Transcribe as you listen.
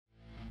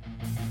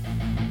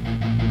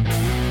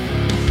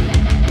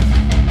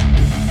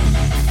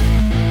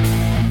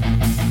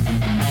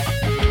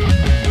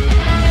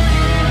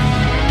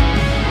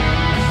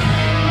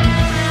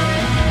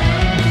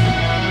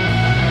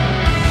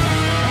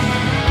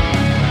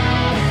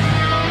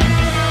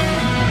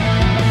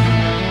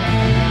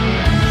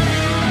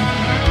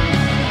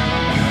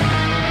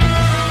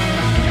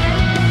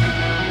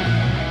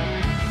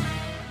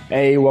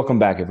Hey, welcome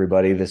back,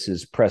 everybody. This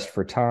is Pressed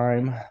for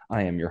Time.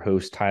 I am your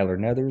host, Tyler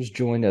Nethers,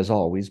 joined as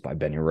always by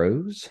Benny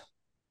Rose.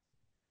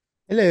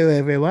 Hello,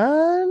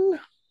 everyone.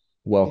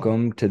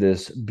 Welcome to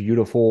this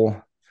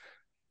beautiful,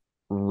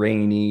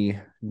 rainy,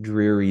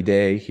 dreary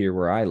day here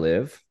where I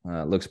live.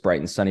 It looks bright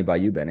and sunny by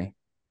you, Benny.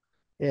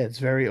 Yeah, it's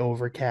very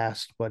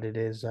overcast, but it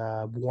is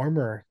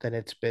warmer than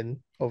it's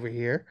been over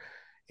here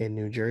in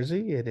New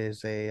Jersey. It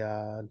is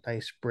a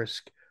nice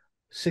brisk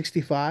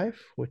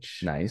 65,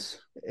 which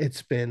Nice.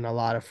 it's been a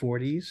lot of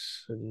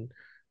 40s. And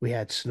we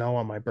had snow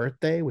on my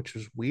birthday, which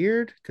was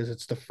weird because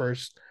it's the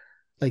first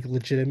like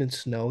legitimate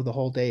snow the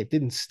whole day. It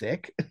didn't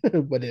stick,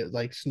 but it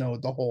like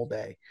snowed the whole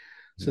day.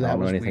 So I that don't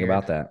know was anything weird.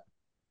 about that.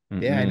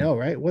 Yeah, I Mm-mm. know,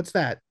 right? What's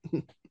that?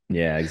 Is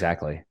Yeah,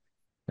 exactly.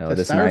 No, that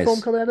this styrofoam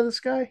nice, coming out of the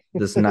sky?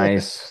 this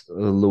nice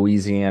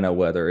Louisiana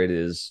weather.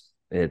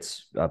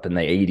 It's up in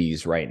the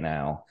 80s right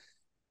now.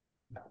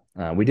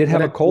 We did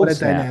have a What cold a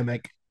snap.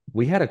 dynamic.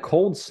 We had a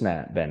cold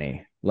snap,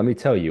 Benny. Let me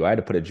tell you, I had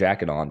to put a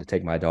jacket on to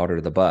take my daughter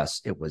to the bus.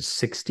 It was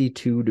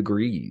 62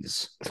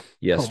 degrees Oh my God.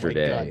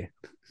 yesterday.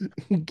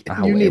 You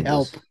Oh, need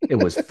help. it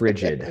was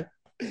frigid.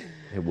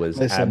 It was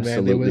Listen, man,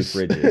 absolutely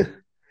frigid.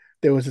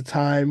 there was a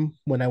time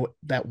when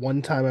that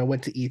one time I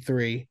went to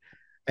E3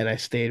 and I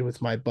stayed with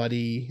my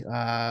buddy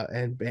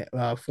and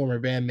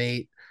former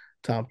bandmate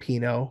Tom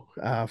Pino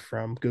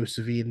from Ghost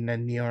of Eden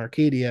and Neo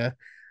Arcadia.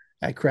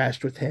 I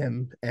crashed with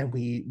him and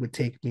we would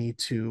take me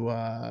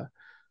to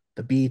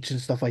the beach and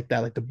stuff like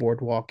that, like the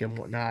boardwalk and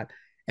whatnot.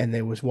 And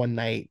there was one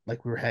night,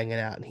 like we were hanging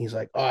out, and he's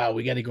like, "Oh,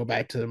 we got to go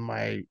back to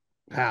my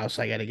house.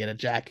 I got to get a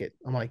jacket."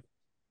 I'm like,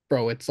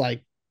 "Bro, it's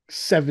like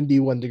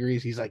 71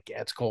 degrees." He's like, "Yeah,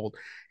 it's cold."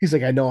 He's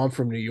like, "I know I'm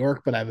from New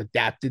York, but I've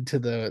adapted to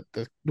the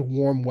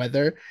warm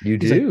weather." You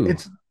He's like, do.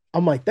 "It's."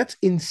 I'm like, "That's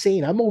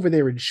insane. I'm over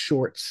there in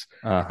shorts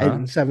and Uh-huh.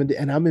 in 70,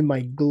 and I'm in my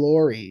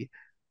glory."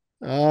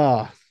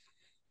 Ah,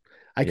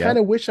 I kind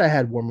of Yep. wish I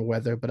had warmer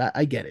weather, but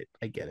I get it.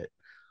 I get it.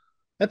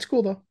 That's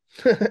cool though.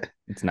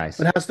 It's nice.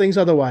 But how's things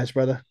otherwise,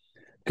 brother?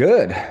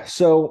 Good.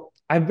 So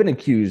I've been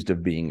accused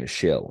of being a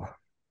shill,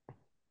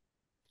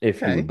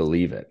 if you would Okay.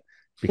 believe it,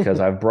 because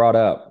I've brought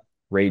up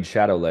Raid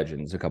Shadow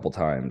Legends a couple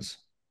times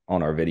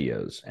on our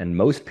videos. And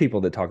most people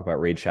that talk about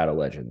Raid Shadow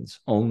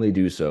Legends only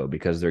do so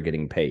because they're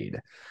getting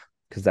paid,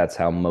 because that's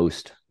how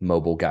most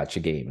mobile gotcha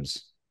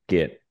games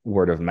get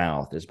word of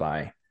mouth is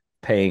by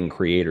paying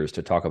creators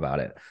to talk about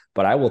it.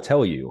 But I will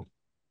tell you,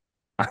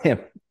 I am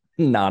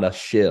not a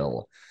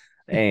shill.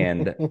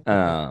 And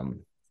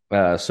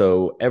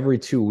so every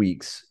 2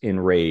 weeks in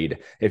raid,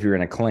 if you're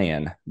in a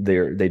clan,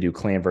 they do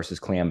clan versus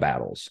clan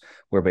battles,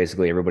 where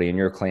basically everybody in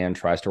your clan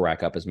tries to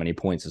rack up as many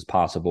points as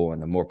possible,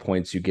 and the more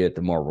points you get,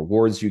 the more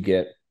rewards you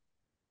get,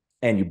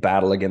 and you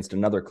battle against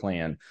another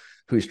clan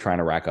who's trying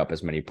to rack up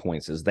as many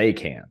points as they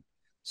can.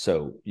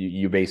 So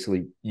you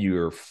basically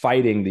you're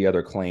fighting the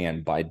other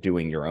clan by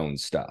doing your own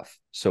stuff.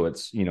 So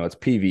it's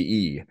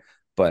PVE,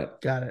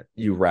 but Got it.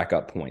 you rack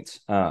up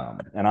points.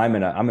 And I'm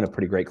in a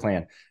pretty great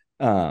clan.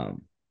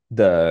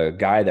 The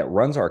guy that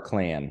runs our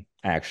clan,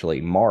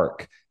 actually,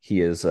 Mark,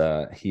 he is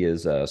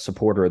a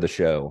supporter of the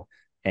show,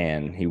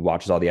 and he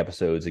watches all the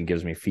episodes and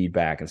gives me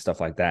feedback and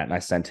stuff like that. And I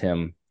sent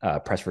him a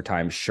Press for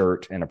Time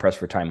shirt and a Press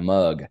for Time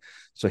mug.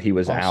 So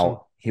Awesome.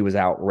 he was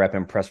out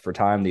repping Press for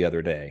Time the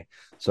other day.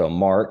 So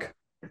Mark,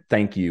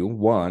 thank you.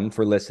 One,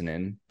 for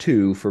listening.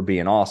 Two, for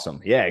being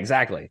awesome. Yeah,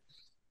 exactly.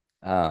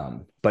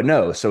 But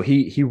no, so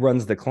he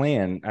runs the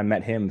clan. I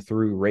met him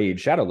through Raid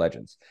Shadow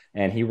Legends,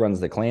 and he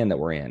runs the clan that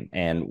we're in.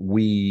 And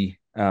we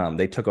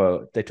they took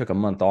a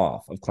month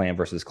off of clan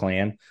versus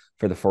clan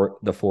for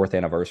the fourth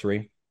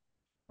anniversary.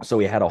 So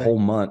we had a whole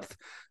Nice. month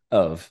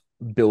of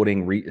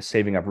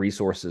saving up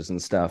resources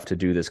and stuff to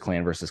do this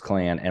clan versus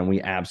clan, and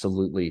we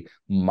absolutely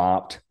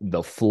mopped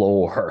the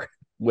floor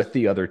with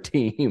the other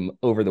team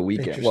over the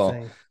weekend. Well,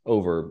 Interesting.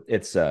 over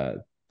it's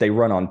they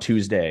run on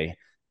Tuesday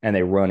and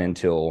they run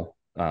until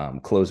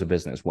close of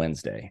business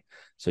Wednesday.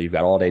 So you've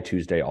got all day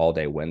Tuesday, all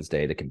day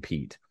Wednesday to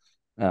compete.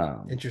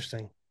 Um,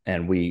 Interesting.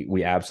 and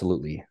we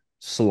absolutely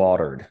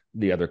slaughtered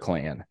the other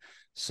clan.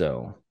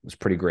 So it was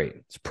pretty great.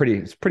 It's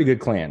pretty good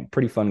clan,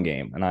 pretty fun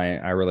game, and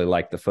I really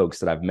like the folks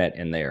that I've met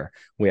in there.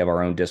 We have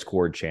our own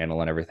Discord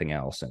channel and everything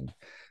else. And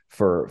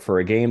for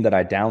a game that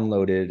I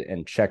downloaded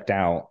and checked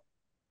out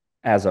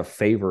as a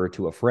favor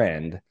to a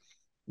friend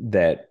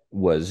that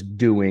was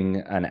doing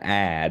an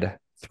ad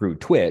through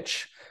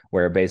Twitch,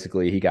 where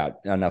basically he got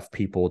enough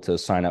people to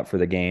sign up for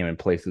the game and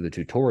play through the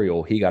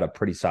tutorial, he got a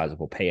pretty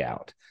sizable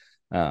payout.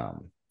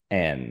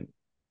 And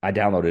I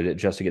downloaded it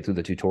just to get through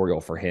the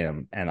tutorial for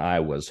him, and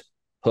I was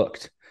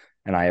hooked.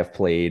 And I have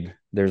played.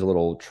 There's a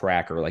little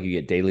tracker, like you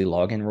get daily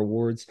login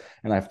rewards,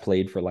 and I've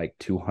played for like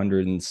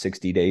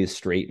 260 days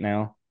straight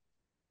now.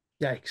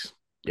 Yikes.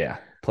 Yeah,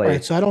 All right,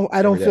 play so I don't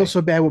every feel day.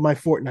 so bad with my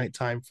Fortnite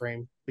time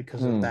frame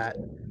because of Mm. that.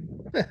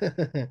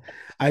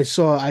 I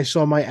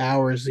saw my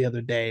hours the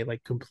other day,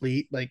 like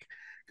complete, like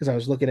because I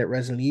was looking at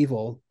Resident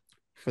Evil.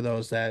 For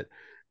those that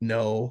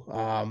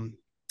know,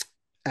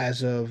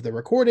 as of the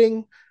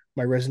recording,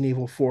 my Resident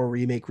Evil 4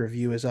 remake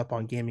review is up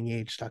on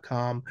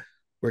GamingAge.com.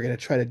 We're gonna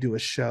try to do a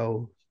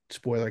show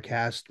spoiler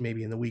cast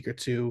maybe in the week or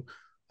two,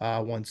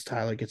 once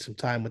Tyler gets some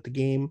time with the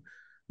game.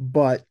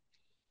 But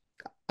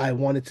I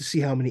wanted to see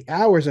how many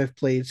hours I've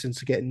played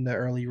since getting the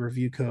early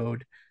review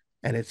code,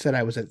 and it said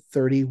I was at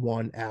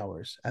 31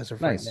 hours as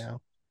of right Nice.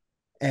 now.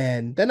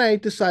 And then I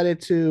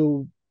decided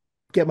to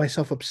get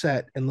myself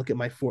upset and look at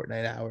my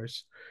Fortnite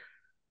hours.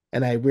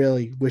 And I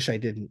really wish I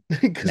didn't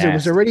because it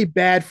was Nasty. already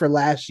bad for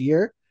last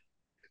year.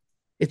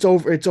 It's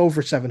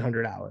over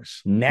 700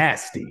 hours.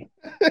 Nasty.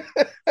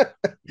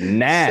 send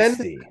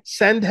Nasty.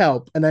 send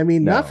help. And I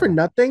mean, not for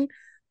No, nothing,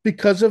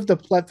 because of the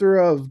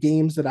plethora of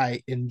games that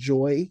I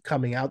enjoy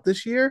coming out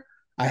this year,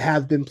 I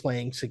have been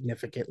playing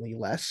significantly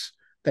less.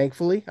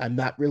 Thankfully, I'm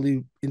not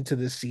really into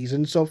this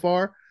season so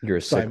far, you're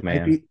a so sick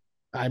man.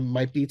 I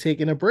might be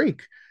taking a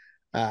break.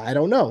 I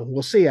don't know.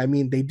 We'll see. I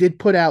mean, they did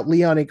put out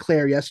Leon and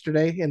Claire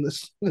yesterday in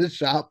the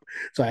shop,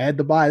 so I had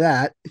to buy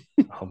that.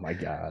 Oh my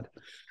God.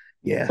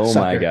 Yeah, Oh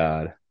my sucker,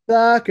 God.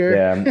 sucker.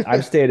 Yeah,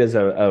 I've stayed as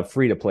a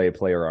free to play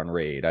player on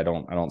Raid. I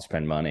don't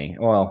spend money.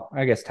 Well,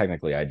 I guess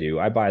technically I do.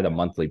 I buy the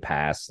monthly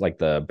pass, like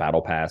the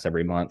battle pass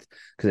every month,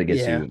 because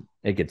Yeah,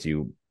 it gets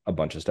you a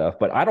bunch of stuff,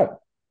 but I don't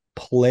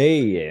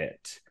play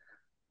it to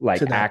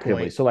like that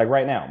actively. point. So like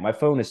right now, my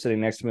phone is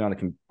sitting next to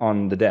me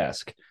on the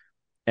desk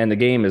and the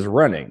game is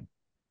running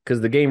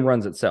because the game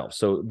runs itself.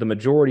 So the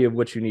majority of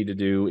what you need to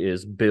do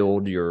is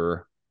build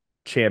your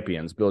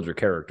champions, build your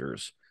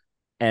characters,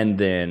 and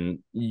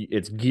then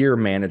it's gear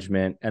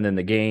management, and then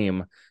the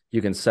game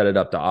you can set it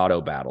up to auto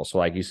battle. So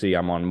like you see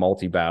I'm on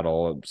multi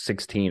battle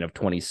 16 of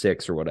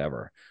 26 or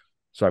whatever,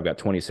 so I've got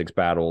 26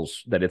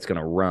 battles that it's going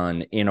to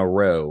run in a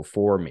row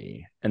for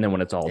me, and then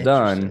when it's all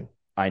done, Interesting.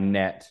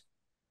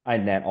 I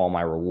net all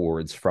my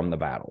rewards from the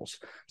battles.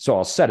 So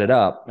I'll set it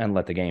up and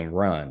let the game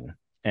run,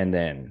 and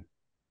then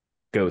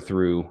go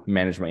through,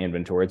 manage my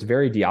inventory. It's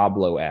very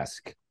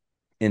Diablo-esque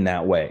in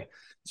that way.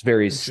 It's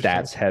very Interesting.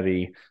 stats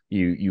heavy.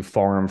 You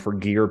farm for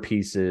gear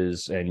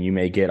pieces, and you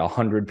may get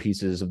 100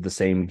 pieces of the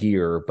same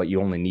gear, but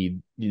you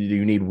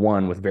need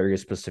one with very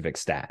specific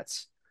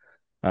stats.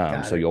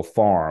 Got So it. you'll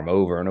farm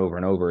over and over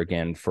and over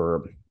again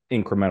for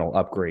incremental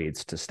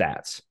upgrades to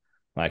stats.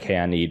 Like, hey,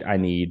 I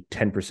need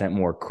 10%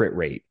 more crit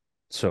rate.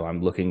 So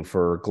I'm looking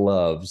for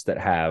gloves that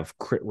have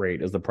crit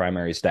rate as the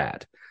primary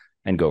stat,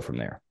 and go from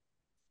there.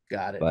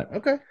 Got it. But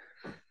Okay.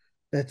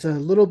 That's a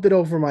little bit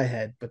over my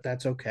head, but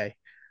that's okay.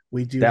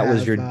 We do that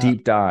was your have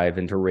deep dive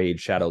into Raid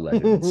Shadow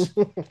Legends.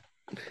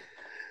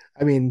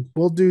 I mean,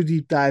 we'll do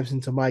deep dives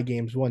into my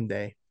games one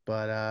day,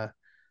 but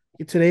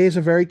today is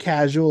a very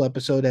casual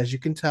episode, as you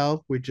can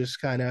tell. We're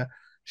just kind of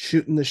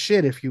shooting the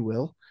shit, if you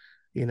will.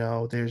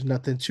 There's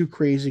nothing too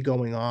crazy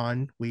going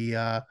on. We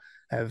have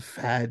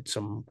had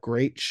some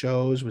great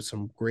shows with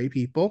some great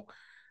people.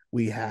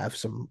 We have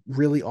some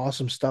really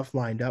awesome stuff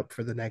lined up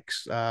for the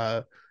next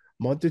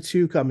month or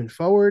two coming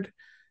forward.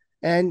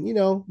 And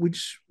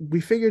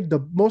we figured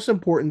the most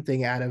important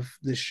thing out of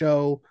the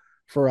show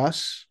for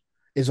us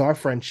is our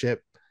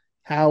friendship,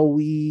 how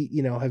we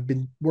have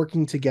been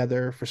working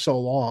together for so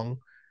long,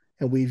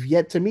 and we've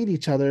yet to meet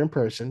each other in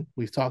person.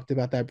 We've talked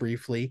about that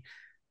briefly.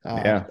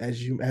 Yeah.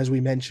 As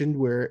we mentioned,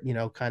 we're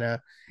kind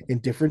of in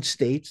different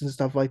states and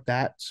stuff like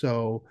that.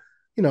 So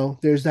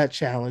there's that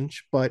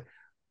challenge, but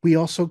we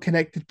also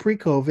connected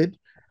pre-COVID,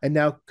 and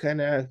now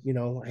kind of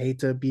I hate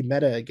to be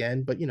meta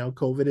again, but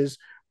COVID has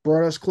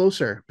brought us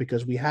closer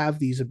because we have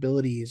these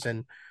abilities,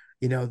 and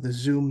the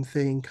Zoom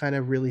thing kind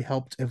of really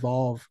helped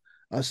evolve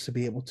us to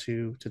be able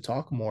to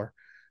talk more.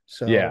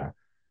 Yeah. So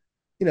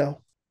you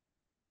know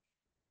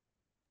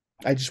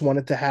I just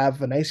wanted to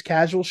have a nice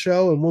casual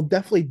show, and we'll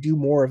definitely do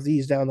more of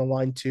these down the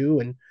line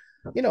too. And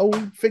we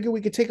figure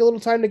we could take a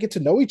little time to get to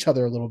know each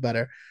other a little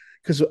better,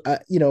 because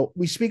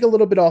we speak a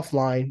little bit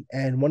offline,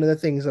 and one of the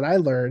things that I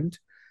learned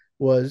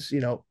was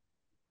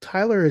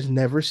Tyler has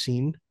never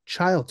seen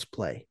Child's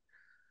Play,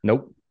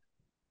 Nope.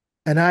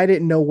 and I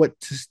didn't know what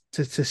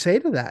to say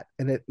to that,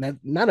 and it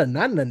not in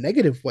a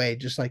negative way,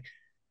 just like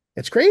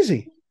it's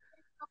crazy.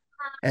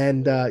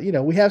 And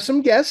we have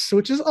some guests,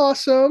 which is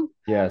awesome.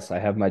 Yes, I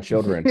have my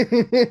children.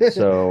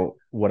 So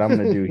what I'm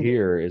going to do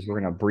here is we're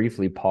going to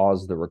briefly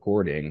pause the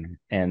recording,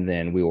 and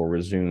then we will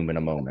resume in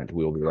a moment.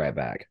 We will be right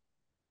back.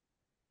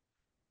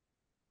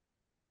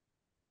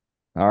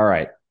 All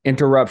right.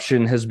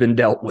 Interruption has been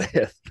dealt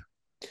with.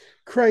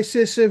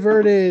 Crisis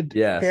averted.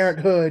 Yes.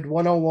 Parenthood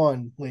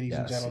 101, ladies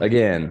and Yes. gentlemen.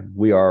 Again,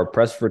 we are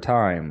pressed for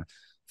time,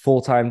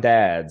 full-time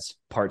dads,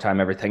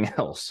 part-time everything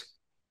else.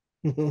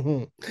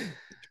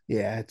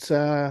 Yeah, it's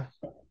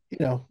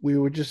we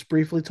were just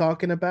briefly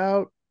talking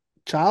about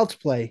Child's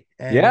Play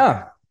and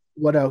Yeah.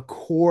 what a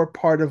core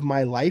part of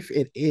my life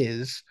it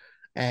is.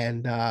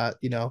 And I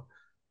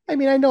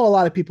mean, I know a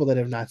lot of people that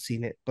have not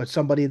seen it, but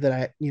somebody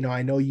that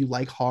I know you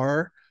like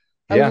horror,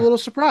 I was a Yeah. little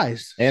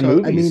surprised. And So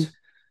I mean,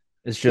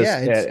 movies.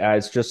 yeah,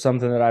 It's just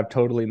something that I've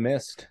totally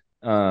missed.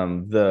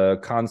 The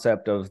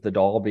concept of the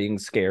doll being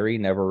scary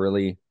never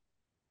really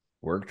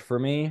worked for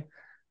me.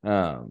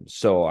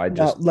 So I now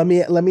just let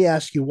me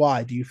ask you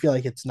why. Do you feel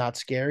like it's not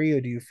scary,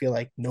 or do you feel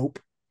like nope,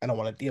 I don't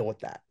want to deal with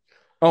that?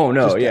 oh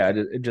no, Just yeah,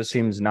 that it just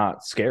seems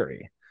not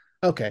scary.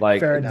 Okay, Like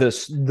fair enough.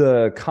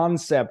 the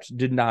concept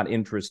did not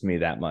interest me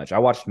that much. I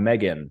watched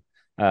Megan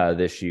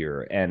this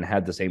year and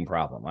had the same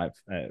problem. I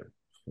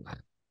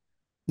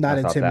Not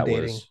thought that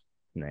intimidating. was,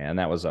 man,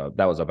 that was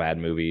a bad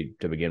movie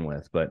to begin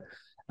with. But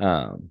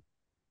um,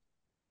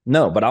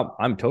 no, but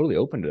I'm totally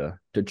open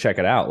to check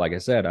it out. Like I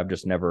said, I've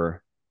just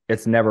never,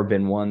 it's never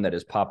been one that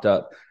has popped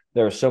up.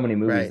 There are so many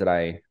movies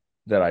Right.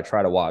 that I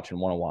try to watch and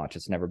want to watch.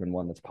 It's never been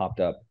one that's popped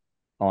up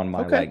on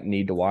my Okay. like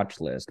need to watch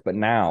list. But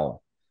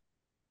now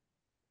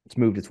it's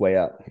moved its way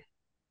up.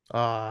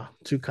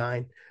 Too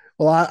kind.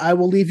 Well, I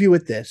will leave you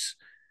with this.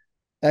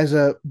 As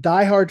a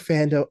diehard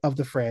fan of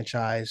the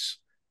franchise,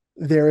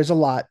 there is a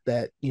lot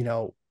that,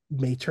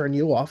 may turn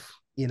you off,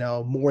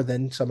 more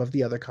than some of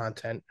the other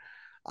content.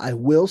 I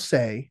will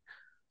say,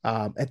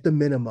 at the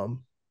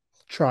minimum,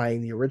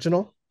 trying the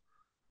original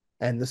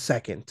and the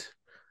second.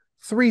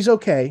 Three's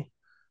okay,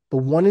 but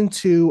one and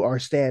two are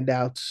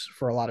standouts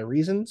for a lot of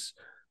reasons.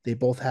 They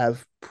both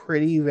have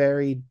pretty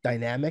varied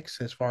dynamics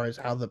as far as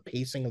how the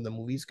pacing of the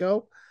movies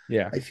go.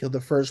 Yeah. I feel the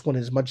first one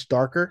is much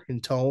darker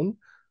in tone.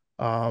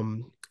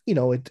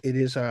 It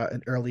is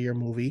an earlier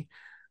movie,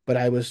 but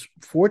I was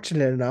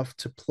fortunate enough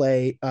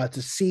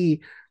to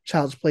see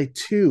Child's Play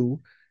 2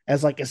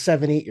 as like a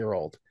 7, 8 year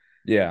old.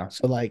 Yeah.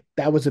 So like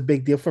that was a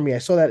big deal for me. I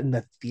saw that in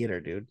the theater,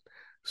 dude.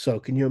 So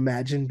can you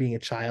imagine being a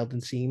child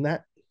and seeing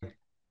that?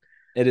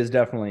 It's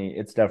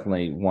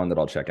definitely one that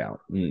I'll check out.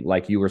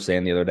 Like you were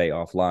saying the other day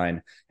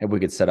offline, if we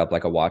could set up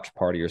like a watch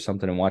party or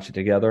something and watch it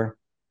together,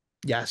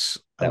 Yes,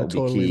 I that would would be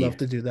totally key. love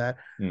to do that.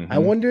 I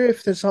Mm-hmm. wonder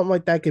if there's something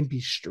like that can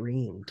be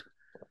streamed.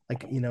 We As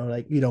don't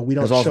long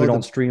as we show don't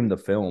the stream the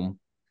film.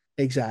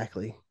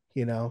 exactly,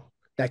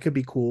 that could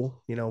be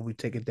cool. We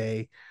take a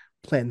day,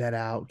 plan that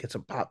out, get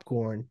some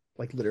popcorn,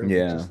 like literally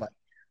Yeah, just like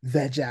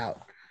veg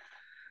out.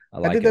 I I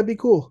like think that'd it. be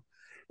cool.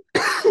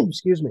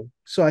 Excuse me.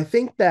 So I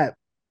think that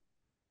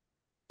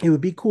it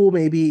would be cool.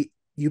 Maybe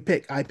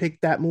I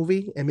pick that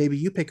movie, and maybe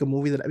you pick a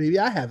movie that maybe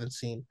I haven't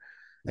seen,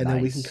 and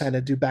then we can Nice. kind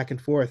of do back and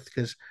forth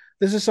because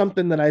this is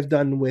something that I've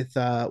done with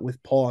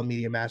Paul on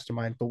Media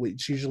Mastermind, but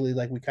it's usually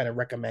like we kind of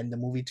recommend the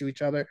movie to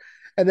each other,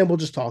 and then we'll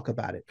just talk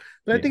about it.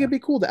 But I think Yeah. it'd be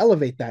cool to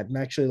elevate that and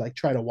actually like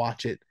try to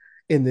watch it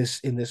in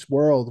this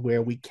world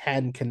where we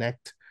can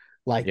connect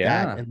like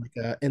that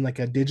Yeah. and like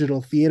a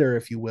digital theater,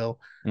 if you will.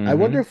 I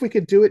wonder Mm-hmm. if we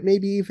could do it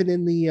maybe even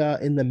in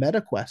the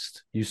Meta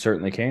Quest. You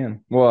certainly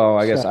can. Well,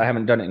 I guess I So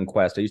haven't done it in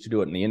Quest. I used to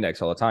do it in the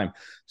Index all the time.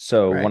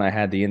 So when right. I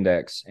had the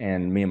Index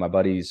and me and my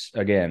buddies,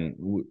 again,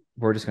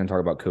 we're just going to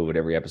talk about COVID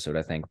every episode,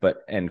 I think. But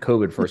and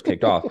COVID first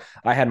kicked off,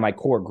 I had my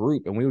core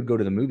group and we would go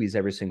to the movies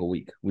every single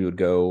week. We would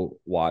go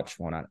watch,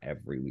 well, not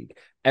every week.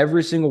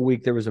 Every single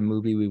week there was a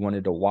movie we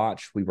wanted to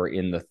watch. We were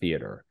in the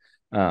theater.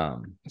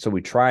 So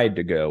we tried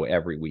to go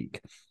every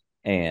week.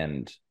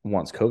 And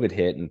once COVID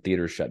hit and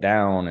theaters shut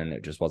down and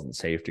it just wasn't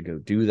safe to go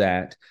do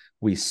that,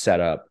 we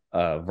set up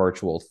a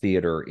virtual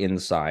theater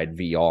inside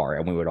VR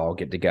and we would all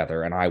get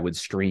together and I would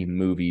stream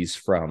movies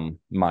from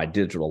my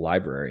digital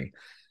library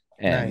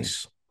and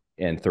Nice.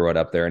 throw it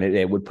up there and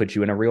it would put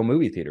you in a real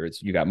movie theater.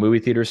 It's you got movie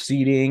theater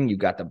seating, you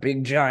got the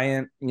big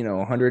giant,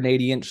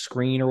 180-inch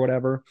screen or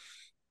whatever.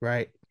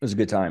 Right. It was a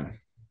good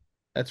time.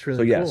 That's So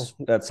really yes,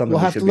 cool. that's something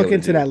We'll we have should to be look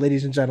able to into that, do.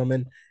 ladies and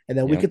gentlemen, and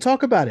then we Yeah. could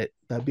talk about it.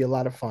 That'd be a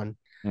lot of fun.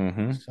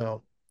 Mm-hmm.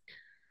 So,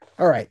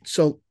 all right.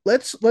 So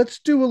let's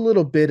do a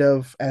little bit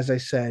of, as I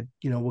said,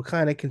 we'll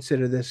kind of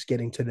consider this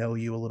getting to know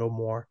you a little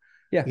more.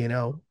 Yeah. You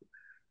know,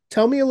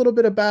 Tell me a little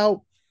bit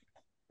about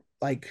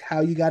like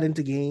how you got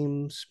into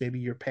games, maybe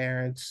your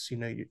parents,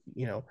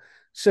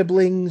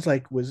 siblings,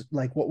 like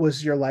what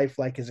was your life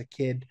like as a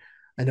kid?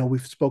 I know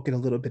we've spoken a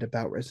little bit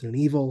about Resident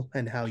Evil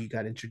and how you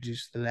got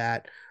introduced to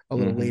that a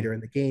little Mm-hmm. later in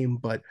the game,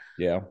 but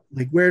Yeah.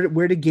 like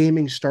where did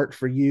gaming start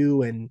for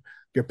you and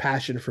your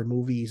passion for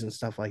movies and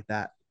stuff like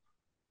that?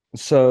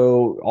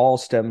 So all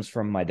stems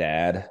from my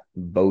dad,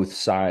 both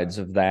sides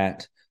of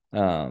that.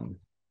 Um,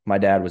 my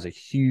dad was a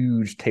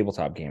huge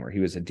tabletop gamer. He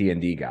was a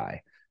D&D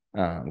guy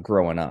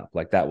growing up.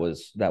 Like that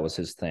was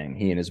his thing.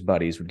 He and his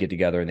buddies would get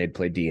together and they'd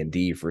play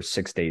D&D for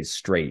 6 days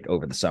straight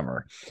over the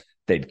summer.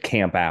 They'd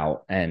camp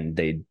out and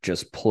they'd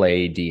just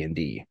play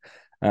D&D.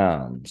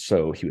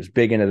 So he was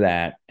big into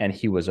that, and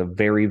he was a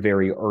very,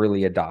 very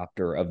early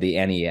adopter of the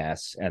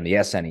NES and the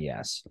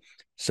SNES.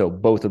 So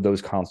both of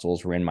those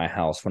consoles were in my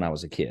house when I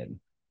was a kid.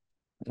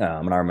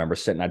 And I remember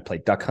I'd play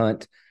Duck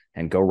Hunt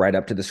and go right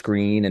up to the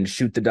screen and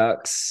shoot the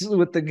ducks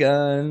with the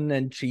gun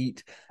and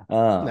cheat.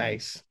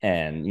 Nice.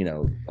 And,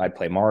 I'd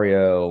play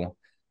Mario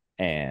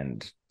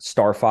and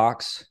Star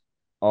Fox.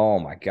 Oh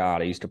my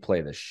God. I used to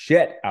play the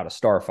shit out of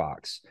Star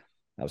Fox.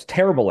 I was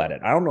terrible at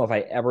it. I don't know if I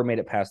ever made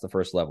it past the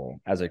first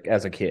level as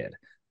a kid,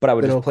 but I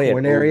would Good just old play it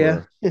corn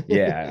area. over.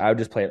 Yeah. I would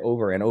just play it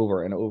over and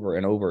over and over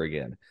and over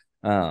again.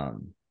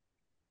 Um,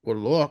 Good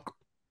luck.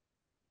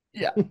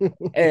 yeah.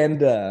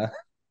 And,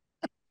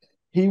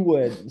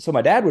 so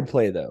my dad would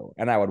play though,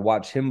 and I would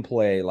watch him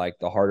play like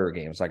the harder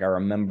games. Like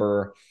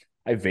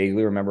I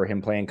vaguely remember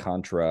him playing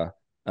Contra.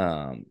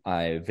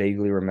 I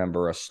vaguely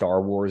remember a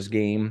Star Wars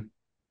game.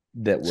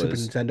 that Super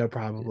was, Nintendo,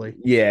 probably.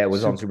 yeah, it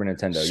was on Super, Super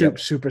Nintendo. Yep.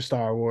 Super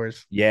Star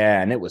Wars.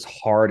 Yeah, and it was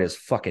hard as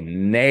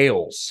fucking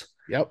nails.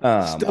 Yep,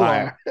 Um, still I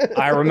are.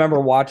 I remember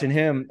watching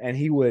him, and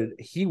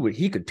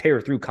he could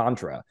tear through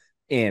Contra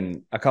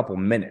in a couple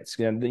minutes.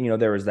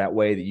 There was that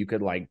way that you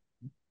could like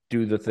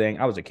do the thing.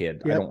 I was a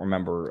kid. I Yep. don't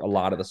remember a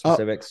lot of the Up,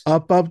 specifics.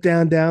 up, up,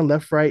 down, down,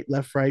 left, right,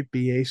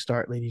 BA,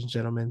 start, ladies and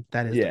gentlemen.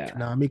 That is the Yeah.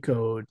 Konami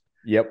code.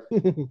 Yep.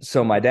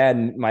 So my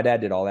dad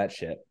did all that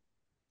shit.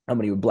 I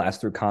mean, he would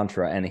blast through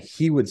Contra, and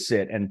he would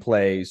sit and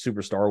play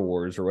Super Star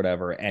Wars or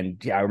whatever.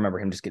 And yeah, I remember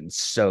him just getting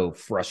so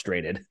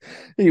frustrated.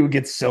 He would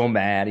get so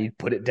mad. He'd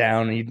put it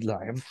down, and he'd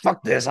like,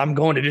 "Fuck this! I'm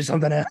going to do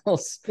something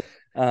else."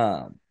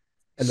 Um,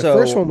 And the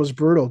first one so was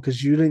brutal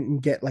because you didn't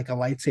get like a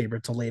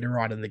lightsaber till later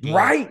on in the game.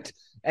 right,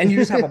 and you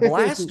just have a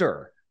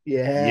blaster.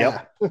 Yeah.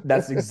 Yep,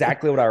 that's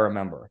exactly what I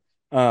remember.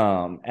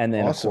 And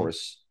then of Awesome.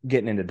 course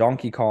getting into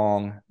Donkey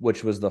Kong,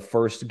 which was the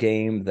first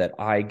game that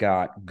I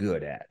got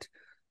good at.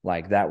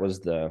 Like that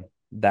was the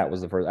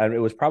first. It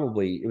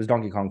was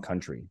Donkey Kong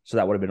Country, so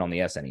that would have been on the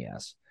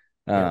SNES.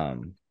 Yep.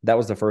 That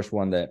was the first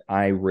one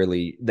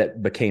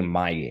that became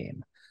my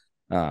game.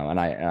 And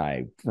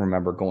I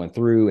remember going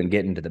through and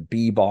getting to the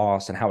B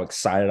boss and how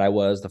excited I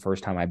was the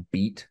first time I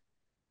beat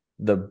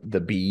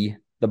the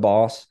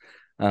boss.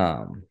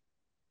 Um,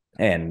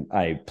 and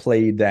I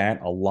played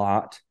that a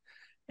lot.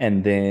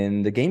 And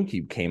then the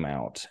GameCube came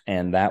out,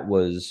 and that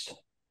was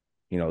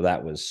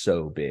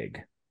so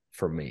big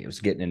for me. It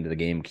was getting into the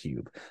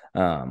GameCube.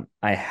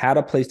 I had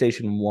a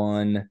PlayStation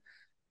 1.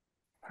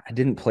 I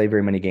didn't play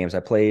very many games. I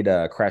played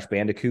Crash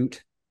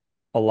Bandicoot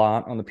a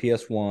lot on the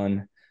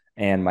PS1,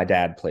 and my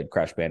dad played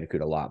Crash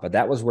Bandicoot a lot, but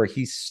that was where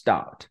he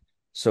stopped.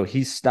 So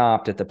he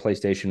stopped at the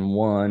PlayStation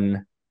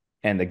 1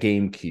 and the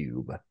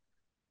GameCube,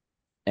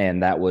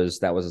 and that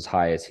was as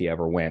high as he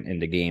ever went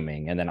into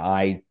gaming. And then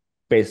I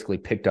basically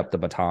picked up the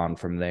baton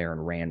from there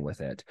and ran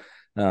with it.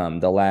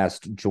 The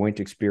last joint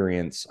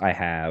experience I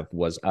have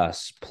was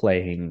us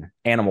playing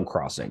Animal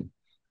Crossing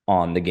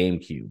on the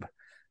GameCube.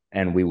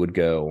 And we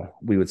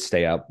would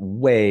stay up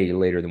way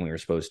later than we were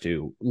supposed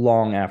to,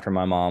 long after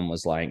my mom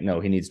was like, no,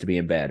 he needs to be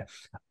in bed,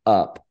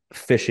 up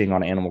fishing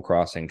on Animal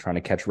Crossing, trying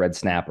to catch red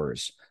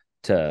snappers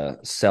to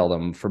sell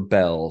them for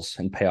bells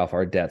and pay off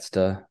our debts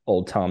to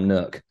old Tom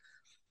Nook.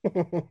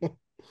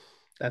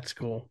 That's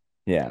cool.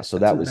 Yeah, so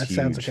that was That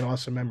sounds like an huge.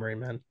 awesome memory,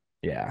 man.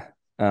 Yeah.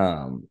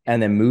 And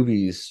then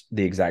movies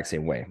the exact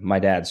same way. My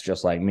dad's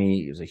just like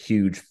me. He was a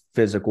huge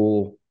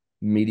physical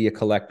media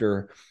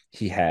collector.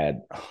 He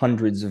had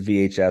hundreds of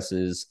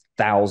VHSs,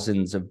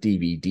 thousands of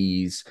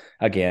DVDs.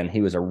 Again,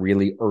 he was a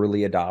really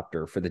early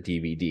adopter for the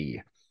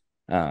DVD.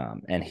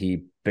 And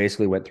he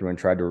basically went through and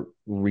tried to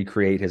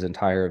recreate his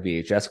entire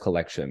VHS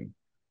collection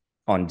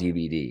on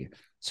DVD.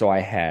 So I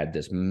had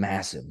this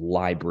massive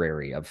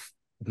library of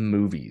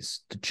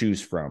movies to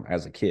choose from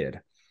as a kid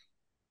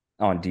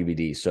on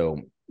DVD.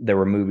 So there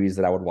were movies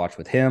that I would watch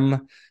with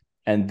him,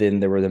 and then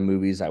there were the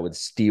movies I would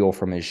steal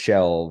from his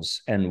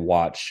shelves and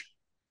watch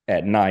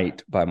at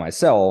night by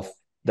myself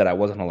that I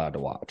wasn't allowed to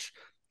watch.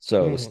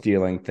 So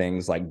stealing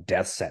things like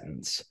Death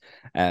Sentence,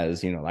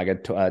 as like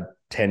a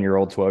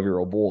 10-year-old,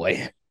 12-year-old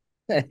boy,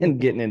 and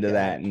getting into Yeah.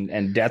 that,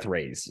 and Death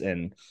Race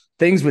and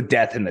things with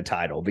death in the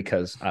title,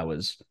 because I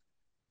was,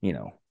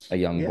 a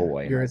young Yeah.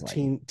 boy, and I You're a was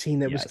like, teen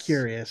that was yes,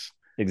 curious.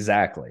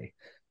 exactly.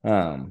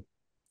 Um,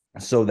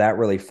 so that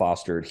really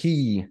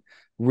he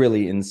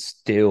really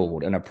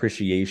instilled an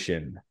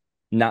appreciation,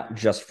 not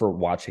just for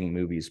watching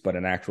movies, but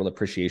an actual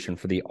appreciation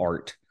for the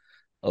art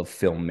of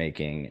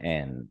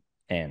filmmaking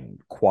and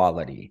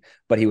quality.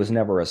 But he was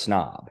never a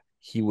snob.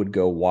 He would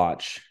go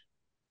watch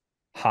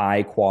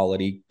high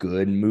quality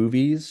good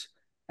movies,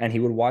 and he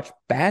would watch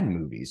bad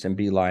movies and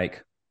be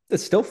like,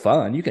 it's still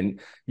fun. You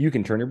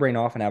can turn your brain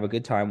off and have a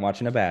good time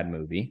watching a bad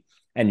movie,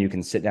 and you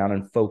can sit down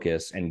and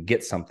focus and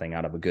get something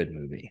out of a good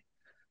movie.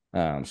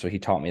 So he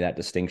taught me that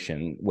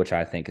distinction, which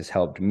I think has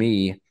helped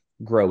me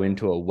grow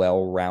into a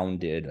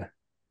well-rounded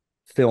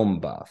film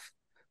buff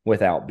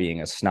without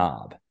being a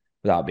snob,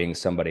 without being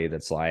somebody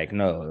that's like,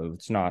 no,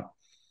 it's not,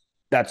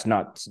 that's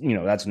not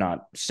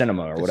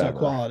cinema or It's not whatever.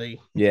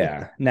 quality.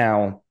 Yeah.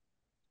 Now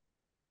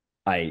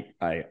I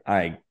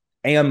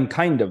am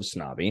kind of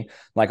snobby.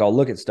 Like, I'll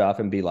look at stuff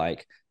and be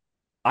like,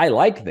 I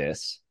like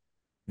this.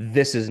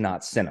 This is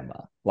not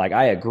cinema. Like,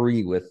 I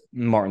agree with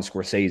Martin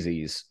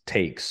Scorsese's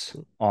takes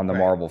on the Right.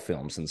 Marvel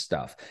films and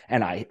stuff.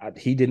 And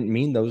he didn't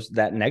mean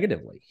that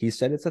negatively. He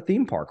said it's a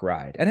theme park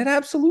ride, and it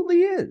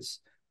absolutely is.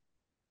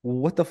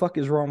 What the fuck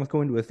is wrong with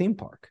going to a theme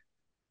park?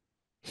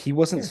 He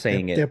wasn't Yeah.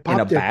 saying it in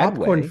a They're bad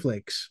popcorn way.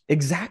 flicks.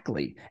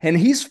 Exactly. And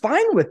he's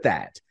fine with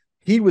that.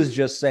 He was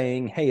just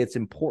saying, hey, it's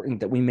important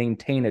that we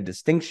maintain a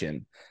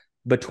distinction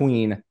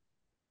between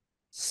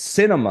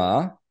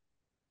cinema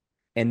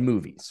and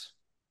movies,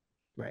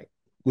 Right.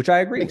 which I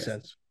agree Makes with.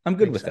 sense. I'm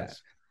good Makes with that.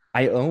 sense.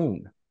 I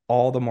own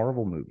all the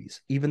Marvel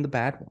movies, even the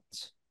bad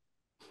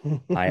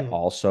ones. I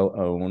also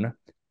own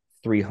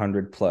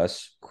 300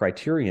 plus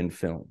Criterion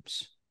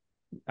films.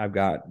 I've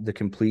got the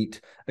complete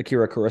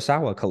Akira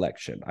Kurosawa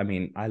collection. I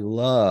mean, I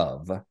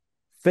love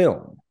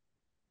film.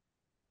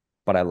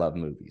 but I love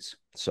movies.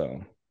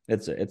 So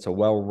it's a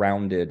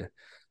well-rounded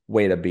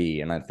way to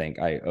be, and I think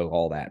I owe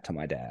all that to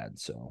my dad.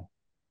 So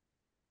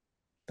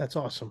That's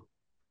awesome.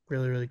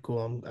 Really, really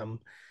cool.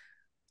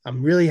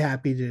 I'm really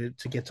happy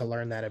to get to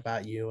learn that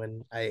about you.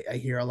 And I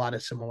hear a lot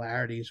of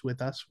similarities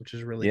with us, which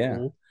is really yeah,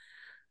 cool.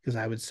 Because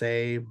I would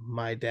say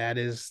my dad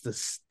is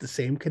the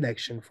same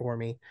connection for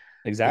me. You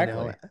know,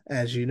 exactly.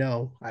 as you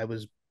know, I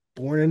was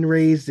born and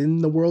raised in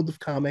the world of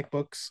comic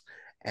books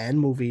and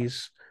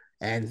movies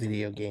and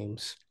video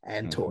games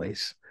and Mm-hmm.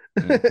 toys.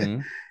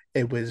 Mm-hmm.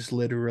 It was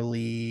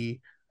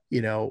literally,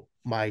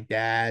 my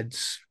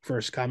dad's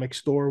first comic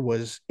store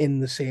was in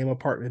the same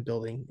apartment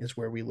building as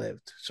where we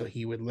lived. So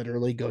he would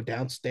literally go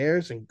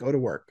downstairs and go to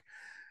work.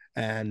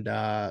 And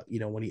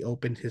when he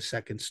opened his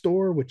second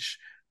store, which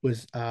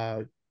was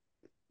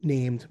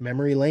named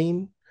Memory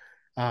Lane,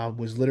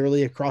 was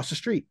literally across the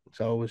street.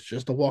 So it was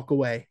just a walk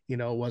away. It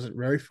wasn't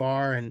very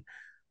far. And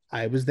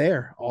I was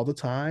there all the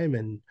time.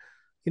 And,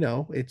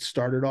 it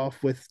started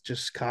off with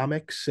just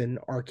comics and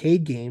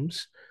arcade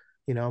games.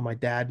 My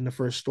dad in the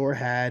first store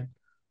had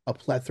a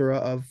plethora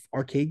of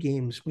arcade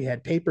games. We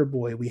had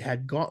Paperboy, we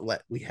had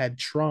Gauntlet, we had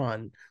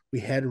Tron, we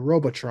had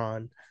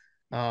Robotron.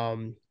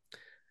 Um,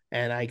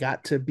 and I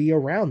got to be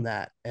around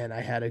that. And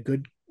I had a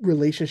good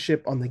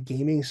relationship on the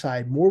gaming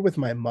side more with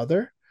my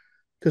mother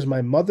because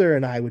my mother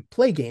and I would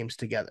play games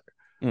together.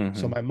 So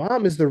Mm-hmm. my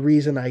mom is the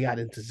reason I got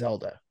into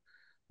Zelda,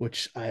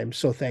 which I am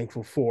so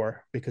thankful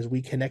for because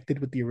we connected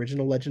with the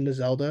original Legend of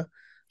Zelda.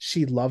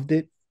 She loved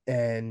it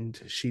and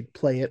she'd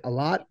play it a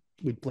lot.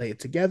 We'd play it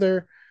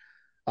together.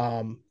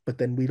 But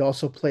then we'd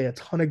also play a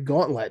ton of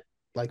Gauntlet.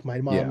 Like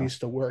my mom Yeah.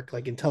 used to work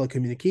like in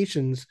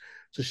telecommunications.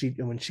 So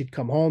when she'd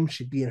come home,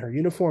 she'd be in her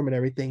uniform and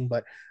everything,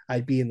 but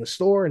I'd be in the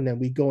store and then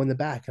we'd go in the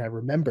back. And I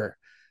remember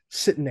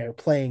sitting there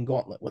playing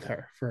Gauntlet with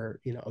her for,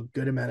 a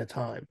good amount of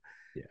time.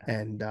 Yeah.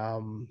 And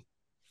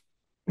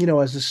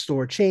as the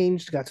store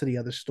changed, got to the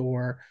other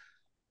store,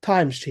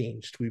 times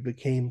changed. We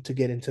became to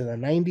get into the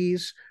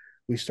 90s.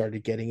 We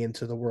started getting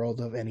into the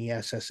world of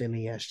NES,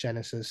 SNES,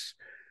 Genesis.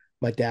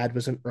 My dad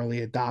was an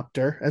early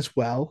adopter as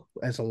well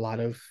as a lot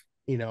of,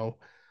 you know,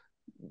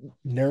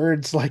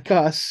 nerds like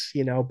us,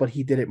 but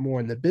he did it more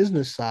in the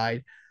business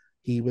side.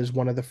 He was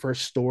one of the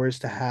first stores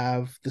to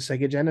have the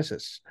Sega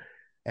Genesis.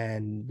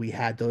 And we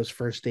had those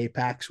first day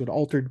packs with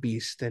Altered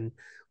Beast, and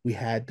we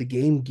had the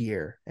Game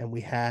Gear, and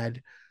we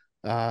had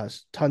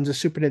tons of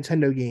Super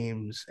Nintendo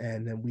games.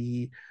 And then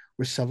we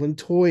were selling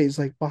toys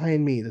like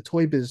behind me, the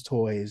Toy Biz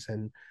toys,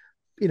 and,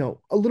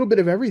 a little bit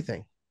of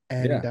everything.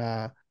 And,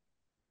 Yeah.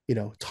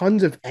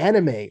 tons of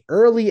anime,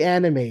 early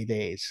anime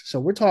days. So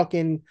we're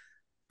talking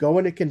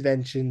going to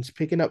conventions,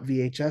 picking up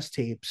VHS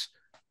tapes,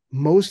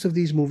 most of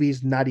these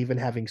movies not even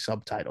having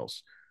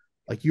subtitles.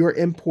 Like you're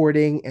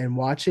importing and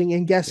watching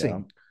and Yeah.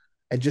 guessing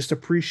and just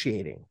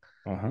appreciating.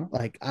 Uh-huh.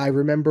 Like I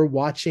remember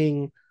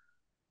watching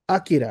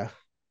Akira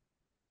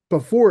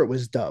before it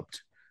was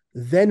dubbed.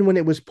 Then when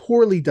it was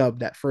poorly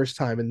dubbed that first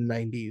time in the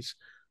 90s,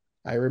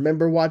 I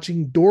remember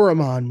watching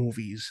Doraemon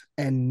movies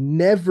and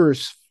never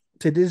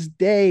to this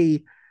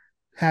day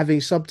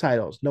having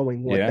subtitles,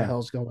 knowing what the Yeah.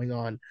 hell's going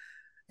on.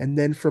 And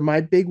then for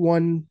my big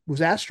one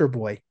was Astro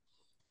Boy.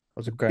 I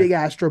was a Okay. big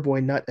Astro Boy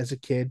nut as a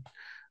kid.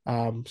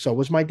 So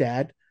was my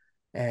dad.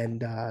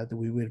 And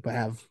we would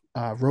have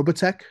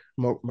Robotech,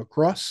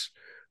 Macross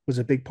was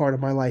a big part of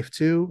my life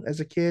too as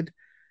a kid.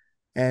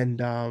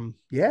 And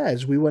yeah,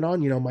 as we went on,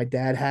 my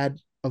dad had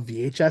a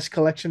VHS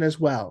collection as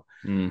well.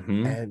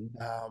 Mm-hmm. And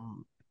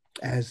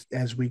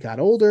as we got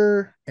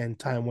older and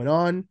time went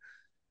on,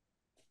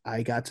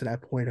 I got to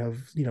that point of,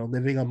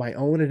 living on my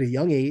own at a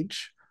young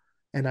age.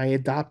 And I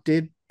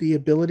adopted the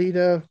ability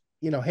to,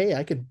 hey,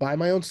 I could buy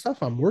my own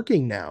stuff. I'm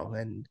working now.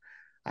 And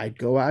I'd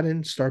go out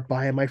and start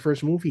buying my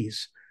first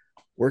movies,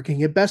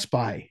 working at Best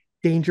Buy,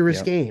 dangerous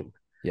Yep. game.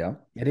 Yeah.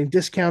 Getting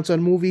discounts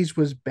on movies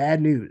was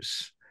bad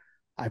news.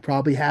 I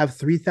probably have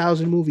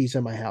 3,000 movies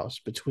in my house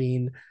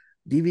between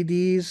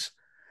DVDs,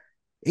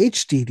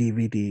 HD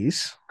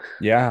DVDs,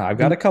 Yeah. I've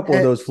got and, a couple of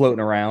and, those floating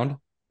around.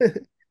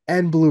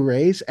 and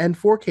Blu-rays and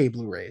 4K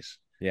Blu-rays.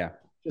 Yeah.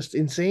 Just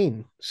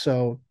insane.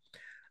 So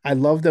I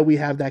love that we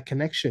have that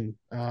connection.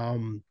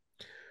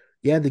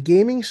 Yeah, the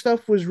gaming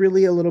stuff was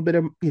really a little bit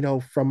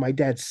of, from my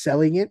dad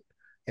selling it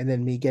and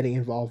then me getting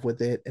involved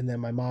with it. And then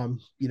my mom,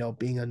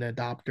 being an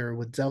adopter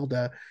with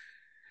Zelda.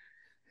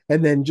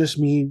 And then just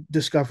me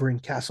discovering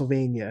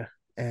Castlevania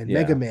and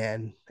Mega Yeah.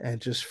 Man.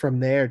 And just from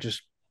there,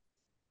 just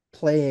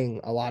playing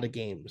a lot of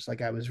games.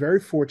 Like I was very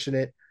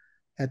fortunate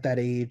at that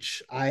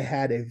age. I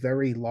had a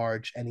very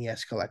large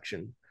NES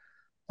collection,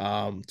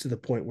 to the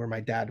point where my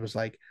dad was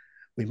like,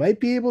 we might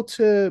be able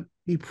to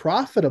be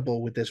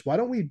profitable with this. Why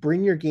don't we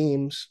bring your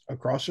games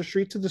across the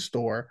street to the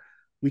store?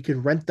 We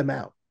could rent them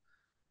out.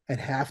 And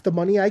half the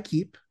money I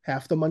keep,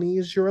 half the money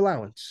is your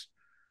allowance.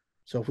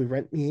 So if we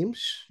rent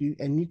games, you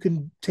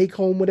can take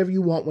home whatever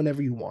you want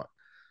whenever you want.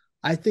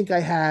 I think I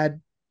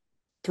had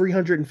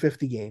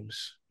 350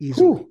 games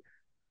easily. Whew.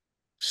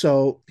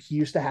 So he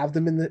used to have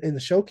them in the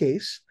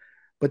showcase,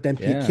 but then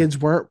Yeah. kids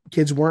weren't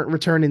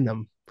returning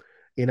them.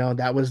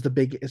 That was the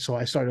big. So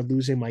I started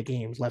losing my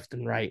games left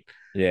and right.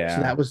 So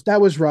Yeah.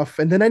 that was rough.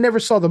 And then I never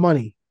saw the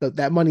money.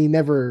 That money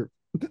never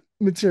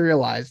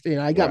materialized.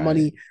 I got Right.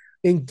 money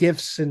in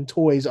gifts and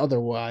toys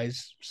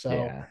otherwise. So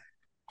Yeah.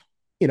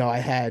 I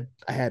had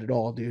it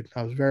all, dude.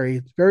 I was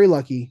very, very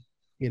lucky.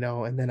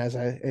 And then as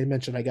I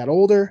mentioned, I got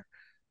older.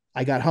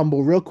 I got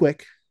humble real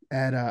quick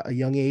at a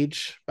young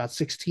age, about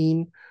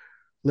 16,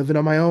 living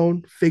on my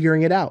own,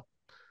 figuring it out.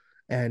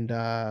 And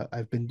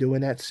I've been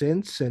doing that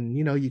since. And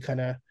you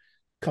kind of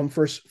come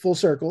first full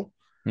circle,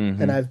 and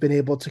Hmm. I've been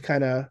able to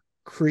kind of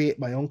create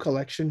my own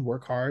collection,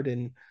 work hard,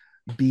 and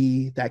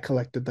be that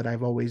collector that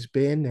I've always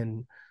been.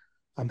 And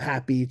I'm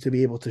happy to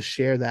be able to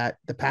share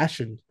the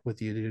passion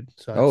with you, dude.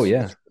 So Oh it's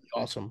yeah. it's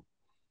really awesome.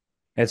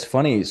 It's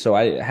funny. So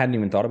I hadn't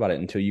even thought about it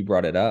until you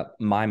brought it up.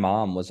 My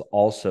mom was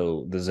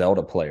also the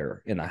Zelda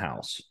player in the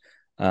house.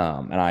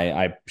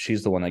 And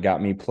she's the one that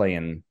got me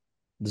playing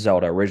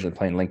Zelda, originally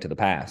playing Link to the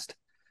Past.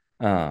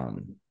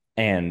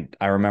 And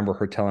I remember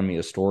her telling me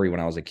a story when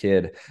I was a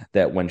kid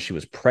that when she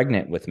was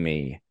pregnant with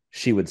me,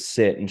 she would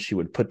sit and she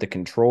would put the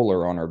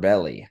controller on her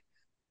belly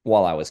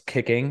while I was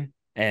kicking.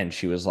 And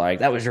she was like,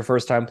 "That was your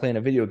first time playing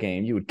a video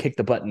game. You would kick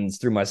the buttons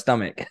through my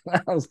stomach."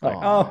 I was like,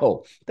 Oh,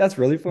 "Oh, that's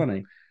really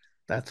funny."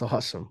 that's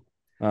awesome.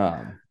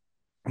 Um,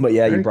 but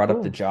yeah, you Very brought up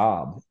the cool.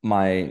 job.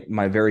 My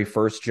very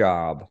first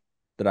job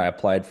that I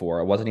applied for,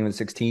 I wasn't even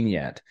 16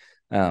 yet.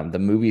 The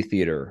movie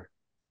theater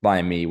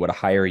by me would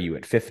hire you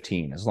at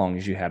 15 as long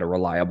as you had a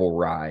reliable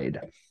ride.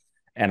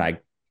 And I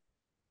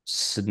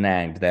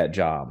snagged that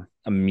job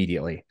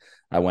immediately.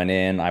 I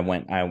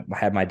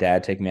had my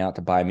dad take me out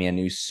to buy me a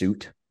new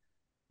suit,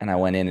 and I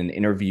went in and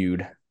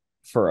interviewed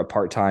for a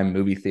part-time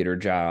movie theater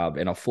job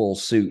in a full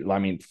suit. I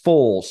mean,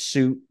 full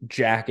suit,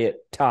 jacket,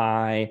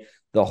 tie,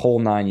 the whole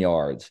 9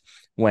 yards.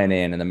 Went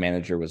in, and the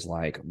manager was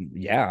like,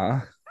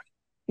 "Yeah,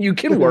 you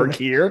can work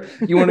here.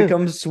 You want to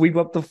come sweep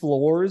up the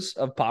floors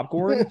of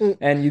popcorn?"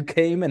 And you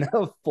came in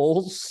a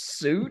full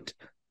suit.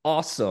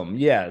 Awesome.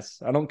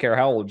 Yes. I don't care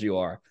how old you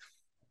are.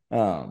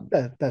 Um,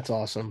 That's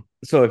awesome.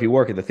 so if you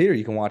work at the theater,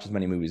 you can watch as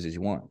many movies as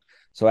you want.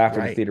 So after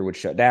the Right. theater would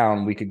shut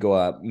down, we could go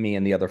up, me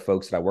and the other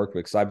folks that I worked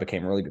with, because I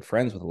became really good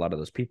friends with a lot of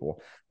those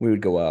people. We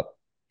would go up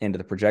into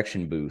the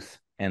projection booth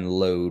and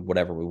load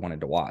whatever we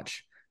wanted to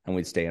watch. And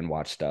we'd stay and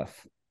watch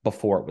stuff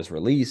before it was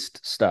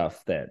released,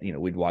 stuff that,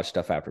 we'd watch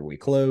stuff after we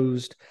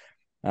closed.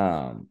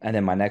 And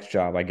then my next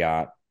job I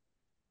got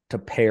to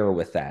pair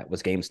with that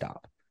was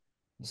GameStop.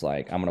 It's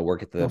like, I'm going to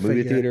work at the Go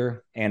movie figure.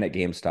 theater and at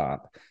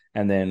GameStop.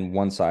 And then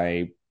once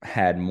I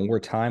had more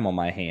time on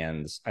my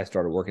hands, I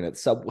started working at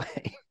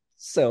Subway.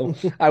 So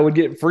I would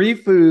get free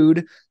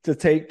food to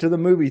take to the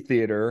movie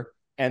theater.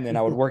 And then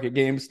I would work at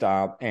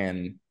GameStop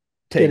and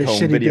Get take a home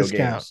shitty video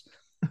discount.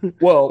 games.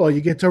 Well, Well,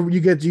 you get to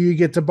you borrow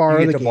get the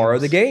to borrow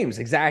the games. games.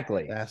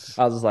 Exactly. Yes.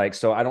 I was like,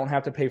 so I don't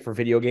have to pay for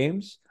video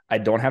games. I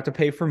don't have to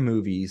pay for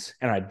movies.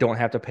 And I don't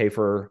have to pay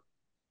for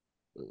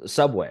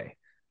Subway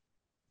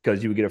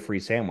because you would get a free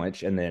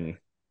sandwich. And then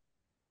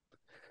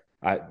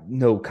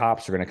no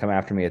cops are going to come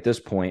after me at this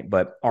point,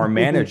 but our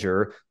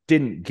manager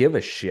didn't give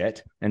a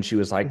shit. And she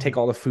was like, "Take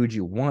all the food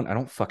you want. I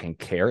don't fucking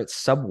care. It's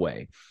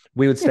Subway."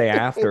 We would stay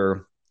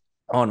after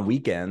on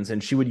weekends,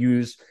 and she would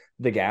use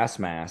the gas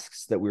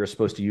masks that we were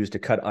supposed to use to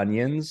cut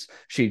onions.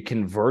 She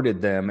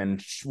converted them, and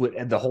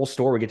the whole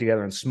store would get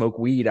together and smoke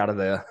weed out of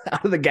the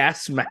out of the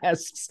gas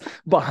masks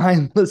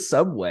behind the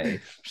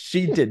Subway.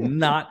 She did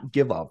not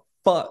give a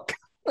fuck.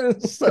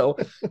 So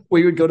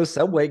we would go to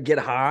Subway, get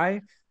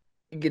high,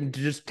 can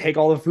just take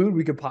all the food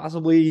we could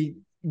possibly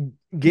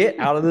get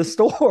out of the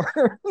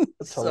store.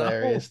 That's So,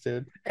 hilarious,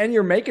 dude. and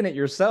you're making it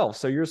yourself.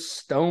 So you're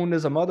stoned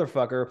as a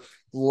motherfucker,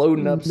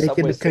 loading up Making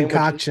Subway the sandwiches.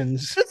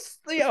 concoctions. Just,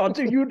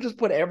 dude, you would just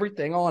put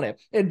everything on it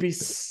and be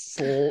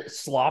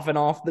sloughing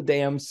off the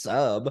damn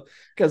sub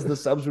because the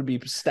subs would be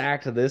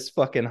stacked this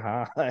fucking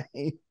high.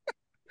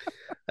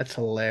 That's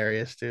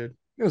hilarious, dude.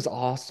 It was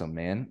awesome,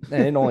 man.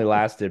 And it only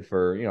lasted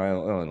for, it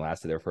only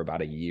lasted there for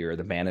about a year.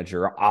 The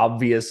manager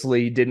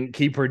obviously didn't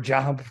keep her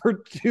job for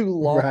too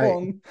Right.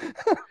 long.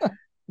 That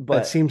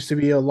But seems to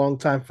be a long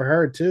time for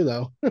her too,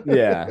 though.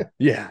 yeah,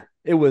 yeah.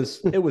 It was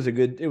a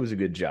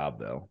good job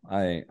though.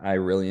 I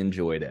really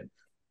enjoyed it.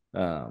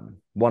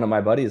 One of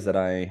my buddies that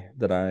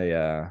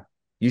I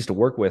used to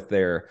work with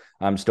there,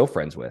 I'm still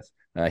friends with.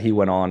 He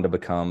went on to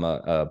become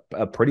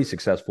a pretty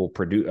successful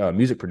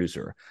music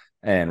producer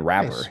and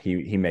rapper. Nice.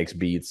 He makes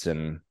beats,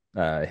 and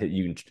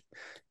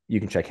you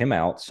can check him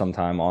out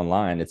sometime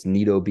online. It's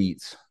Nito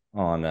Beats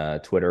on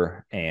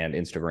Twitter and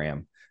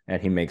Instagram,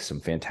 and he makes some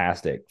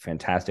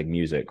fantastic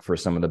music for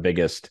some of the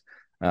biggest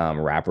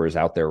rappers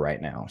out there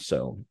right now.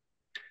 So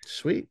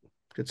Sweet.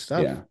 Good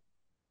stuff. yeah,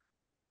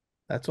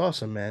 That's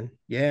awesome, man.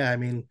 Yeah, I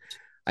mean,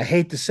 I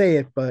hate to say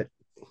it, but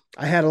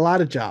I had a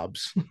lot of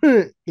jobs,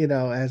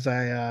 as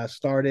I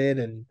started.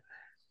 And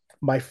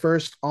my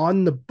first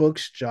on the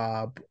books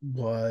job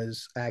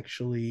was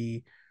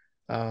actually,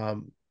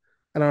 um,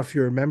 I don't know if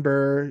you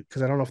remember,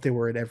 because I don't know if they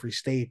were in every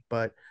state,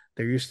 but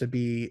there used to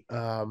be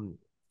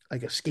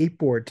like a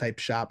skateboard type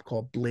shop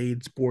called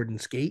Blades Board and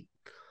Skate.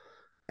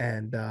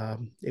 and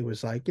it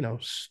was like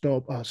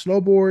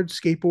snowboards,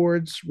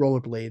 skateboards,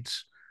 rollerblades,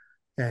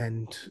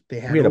 and they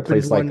We had had a opened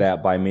place like one.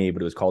 that by me,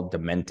 but it was called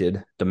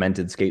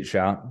Demented Skate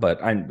Shop.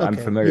 But I'm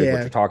Okay, familiar with what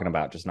yeah, you're talking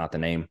about, just not the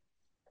name.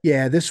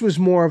 yeah. This was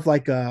more of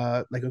like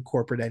a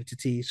corporate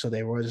entity, so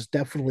there was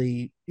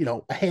definitely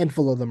a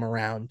handful of them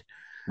around.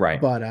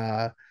 Right.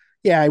 But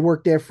yeah, I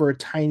worked there for a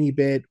tiny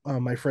bit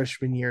my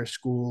freshman year of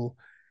school,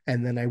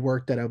 and then I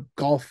worked at a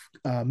golf,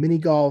 mini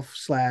golf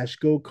slash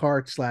go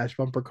kart slash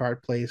bumper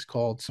kart place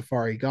called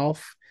Safari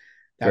Golf.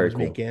 That Very was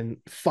cool. making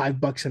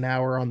 $5 an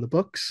hour on the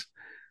books.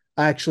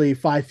 Actually,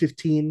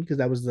 5.15 because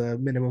that was the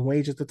minimum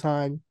wage at the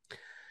time.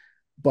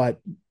 But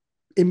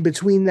in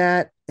between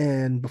that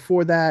and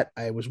before that,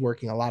 I was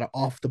working a lot of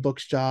off the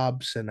books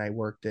jobs, and I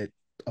worked at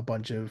a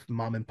bunch of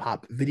mom and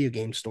pop video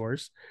game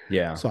stores.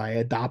 Yeah. So I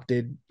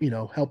adopted,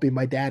 helping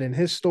my dad in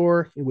his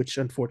store, which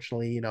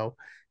unfortunately,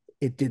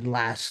 it didn't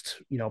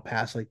last,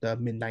 past like the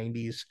mid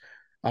 90s.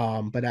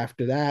 But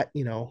after that,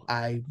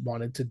 I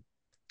wanted to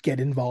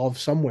get involved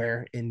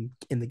somewhere in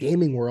the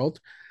gaming world.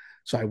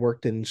 So I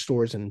worked in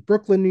stores in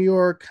Brooklyn, New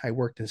York. I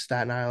worked in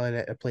Staten Island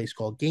at a place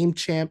called Game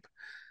Champ,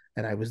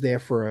 and I was there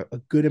for a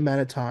good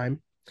amount of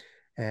time.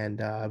 And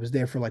I was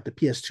there for like the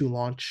PS2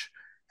 launch,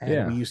 and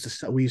Yeah. we used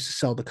to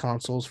sell the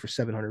consoles for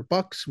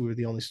 $700. We were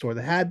the only store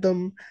that had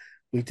them.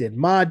 We did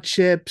mod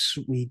chips.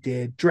 We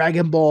did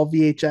Dragon Ball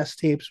VHS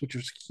tapes, which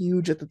was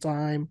huge at the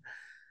time.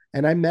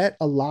 And I met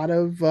a lot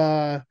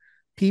of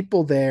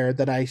people there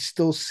that I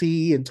still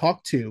see and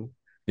talk to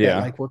that Yeah.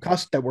 like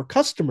that were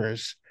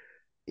customers.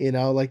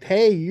 Like,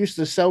 hey, you used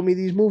to sell me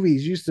these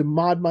movies, you used to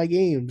mod my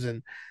games,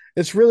 and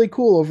it's really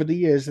cool over the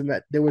years. And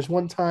that there was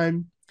one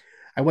time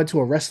I went to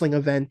a wrestling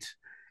event,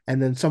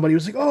 and then somebody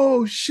was like,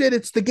 "Oh shit,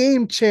 it's the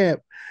Game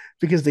Champ,"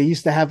 because they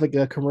used to have like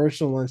a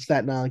commercial on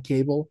Staten Island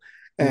cable.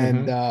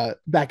 And Hmm.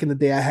 back in the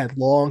day, I had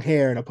long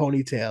hair and a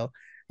ponytail,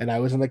 and I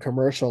was in the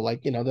commercial.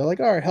 Like, they're like,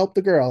 "All right, help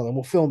the girl, and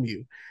we'll film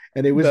you."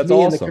 And it was That's me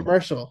in the awesome.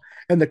 commercial,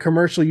 and the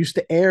commercial used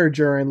to air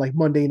during like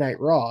Monday Night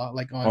Raw,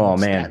 like on Oh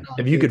Staten man, if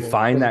Island you could cable. It was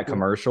find really that cool.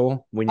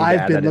 commercial, we need to I've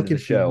add been that into the looking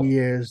for show.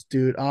 years,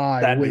 dude. Oh,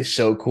 I That'd be wish.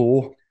 so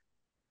cool.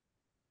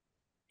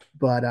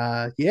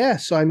 But yeah,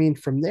 so I mean,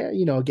 from there,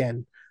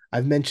 again,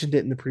 I've mentioned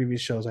it in the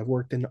previous shows. I've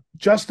worked in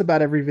just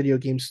about every video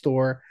game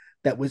store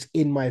that was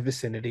in my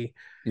vicinity.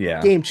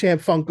 Yeah. Game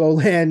Champ, Funko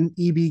Land,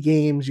 EB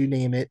Games, you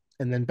name it,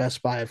 and then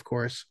Best Buy, of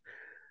course.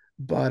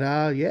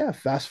 But yeah,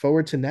 fast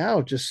forward to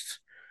now, just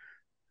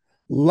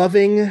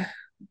loving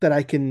that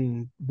I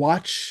can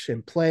watch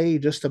and play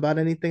just about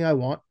anything I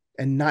want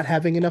and not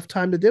having enough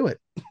time to do it.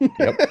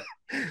 Yep.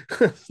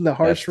 The That's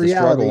harsh the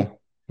reality.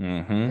 struggle.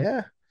 Hmm.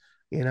 Yeah.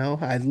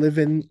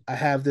 I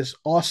have this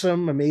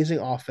awesome, amazing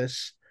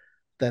office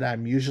that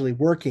I'm usually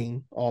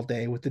working all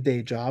day with the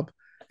day job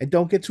and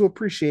don't get to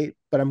appreciate,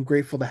 but I'm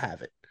grateful to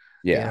have it.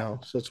 Yeah.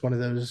 So it's one of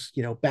those,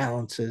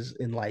 balances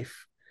in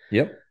life.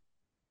 Yep.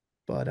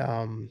 But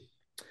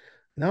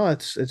no,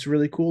 it's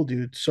really cool,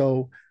 dude.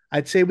 So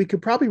I'd say we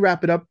could probably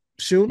wrap it up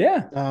soon.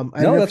 Yeah. I don't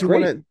No, know if that's you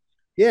want great. to,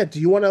 yeah, do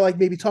you want to like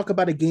maybe talk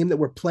about a game that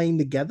we're playing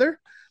together?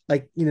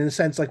 Like, in a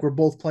sense, like we're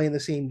both playing the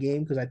same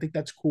game, because I think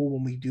that's cool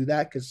when we do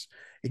that because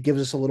it gives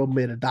us a little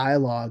bit of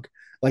dialogue.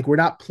 Like we're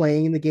not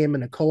playing the game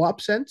in a co-op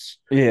sense,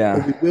 but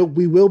Yeah.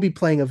 we will be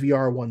playing a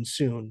VR one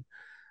soon.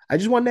 I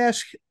just wanted to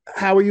ask,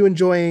 how are you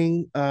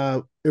enjoying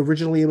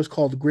originally it was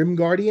called Grim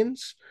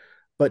Guardians,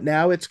 but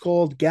now it's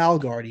called Gal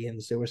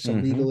Guardians. There were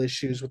some legal Hmm.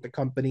 issues with the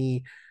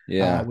company,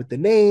 Yeah. with the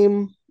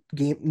name.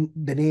 The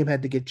name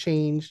had to get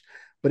changed,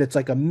 but it's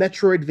like a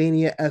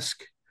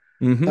Metroidvania-esque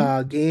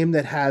Hmm. game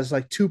that has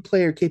like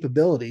two-player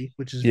capability,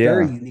 which is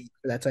very Yeah. unique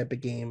for that type of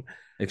game.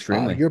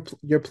 Extremely.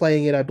 You're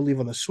playing it, I believe,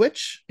 on the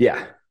Switch,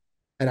 Yeah.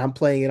 and I'm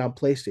playing it on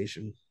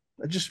PlayStation.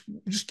 Just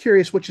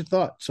curious what you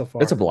thought so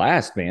It's a far.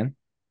 blast, man.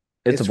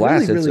 It's a It's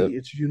really, blast. really,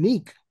 it's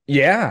unique.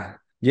 Yeah.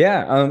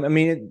 Yeah. I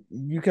mean,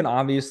 you can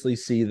obviously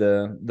see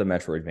the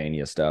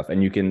Metroidvania stuff,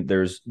 and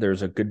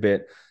there's a good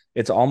bit.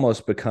 It's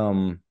almost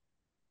become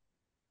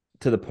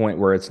to the point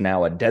where it's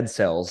now a Dead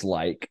Cells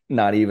like,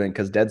 not even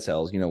because Dead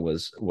Cells,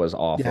 was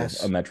off of a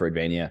Yes,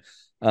 Metroidvania.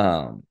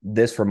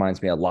 This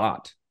reminds me a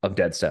lot of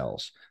Dead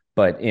Cells,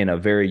 but in a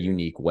very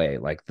unique way.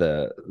 Like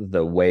the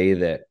way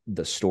that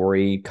the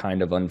story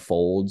kind of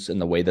unfolds and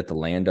the way that the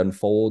land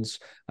unfolds,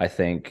 I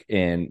think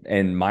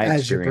in my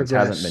as you experience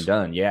hasn't been progress.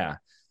 done. Yeah.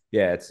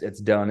 Yeah, it's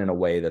done in a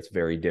way that's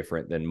very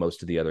different than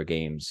most of the other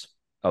games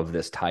of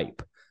this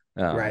type.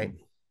 Right. Um,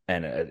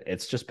 and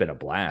it's just been a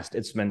blast.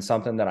 It's been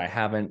something that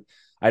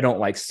I don't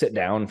like sit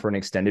down for an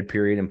extended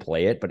period and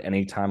play it, but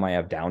anytime I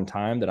have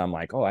downtime that I'm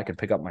like, oh, I could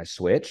pick up my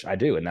Switch, I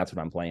do, and that's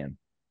what I'm playing.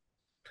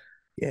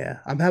 Yeah,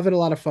 I'm having a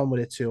lot of fun with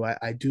it too.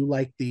 I do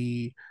like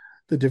the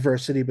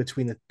diversity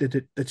between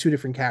the two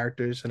different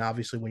characters, and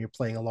obviously when you're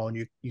playing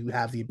alone, you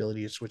have the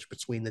ability to switch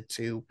between the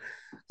two.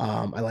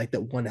 I like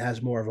that one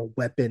has more of a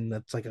weapon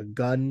that's like a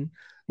gun,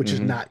 which is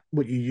Hmm. not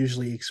what you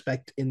usually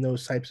expect in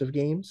those types of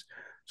games.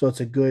 So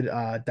it's a good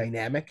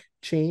dynamic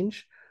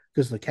change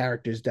because the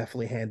characters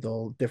definitely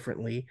handle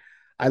differently.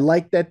 I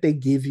like that they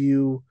give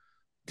you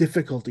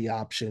difficulty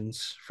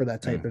options for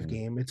that type of Hmm.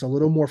 game. It's a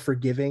little more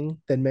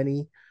forgiving than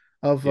many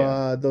of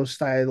Yeah. those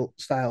style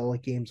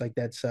like games like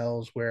Dead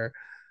Cells, where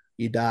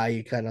you die,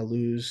 you kind of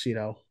lose,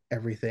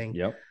 everything.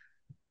 Yep.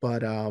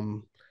 But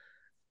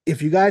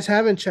if you guys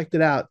haven't checked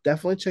it out,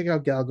 definitely check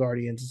out Gal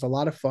Guardians. It's a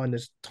lot of fun.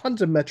 There's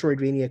tons of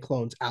Metroidvania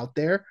clones out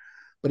there,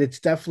 but it's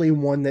definitely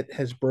one that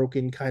has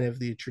broken kind of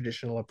the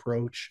traditional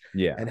approach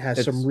Yeah. and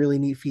has some It's really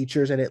neat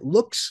features. And it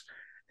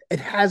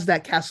has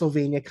that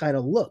Castlevania kind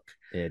of look,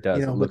 it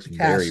does. It with looks the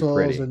very castles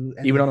pretty. and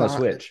Even the on the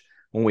Switch.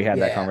 When we had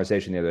that yeah.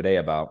 conversation the other day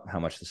about how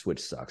much the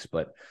Switch sucks,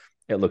 but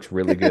it looks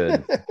really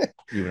good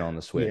even on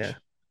the Yeah. Switch.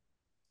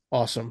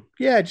 Awesome.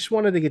 Yeah, I just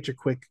wanted to get your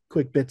quick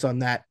bits on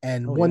that.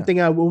 And Oh one yeah.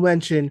 thing I will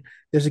mention,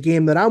 there's a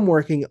game that I'm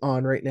working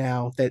on right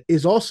now that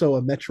is also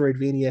a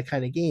Metroidvania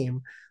kind of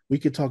game. We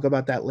could talk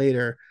about that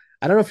later.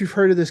 I don't know if you've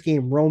heard of this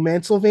game,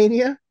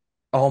 Romancevania.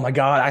 Oh my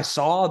God. I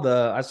saw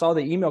the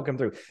email come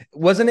through.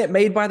 Wasn't it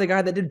made by the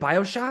guy that did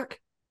BioShock?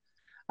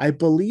 I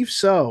believe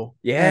so.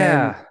 And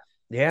Yeah.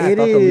 Yeah. I it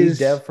thought the lead is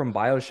dev from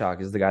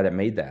BioShock is the guy that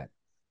made that. It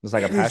was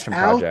like a it is passion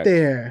out project.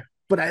 there,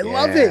 but I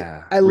love it.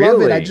 Yeah. I love it.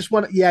 Really? I just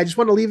want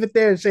to leave it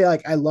there and say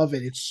like I love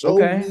it. It's so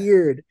Okay.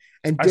 weird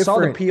and I saw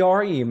the different.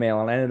 PR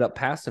email and I ended up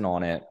passing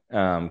on it.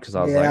 Because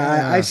I was like,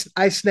 Yeah,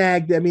 I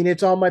snagged. I mean,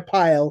 it's on my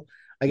pile.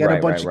 I got a right,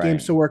 right, bunch of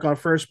games right. to work on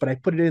first, but I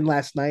put it in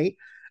last night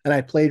and I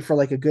played for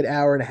like a good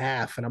hour and a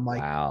half. And I'm like,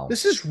 Wow.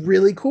 this is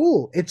really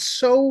cool. It's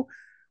so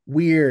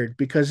weird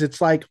because it's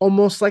like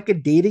almost like a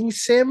dating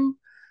sim,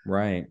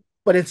 Right.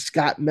 but it's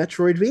got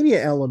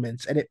Metroidvania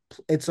elements and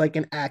it's like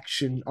an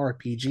action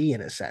RPG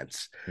in a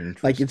sense.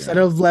 Like instead Interesting.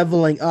 of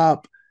leveling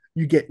up,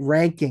 you get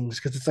rankings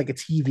because it's like a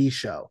TV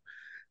show.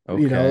 Like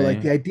Okay.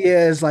 the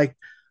idea is like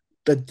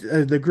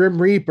the Grim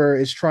Reaper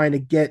is trying to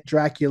get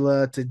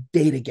Dracula to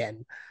date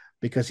again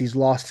because he's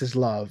lost his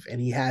love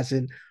and he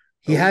hasn't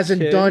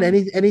done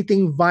Okay.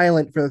 anything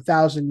violent for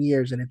 1,000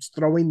 years, and it's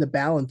throwing the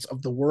balance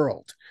of the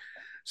world.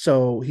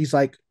 So he's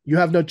like, you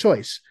have no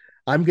choice.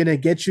 I'm gonna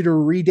get you to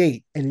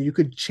redate, and you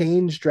could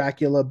change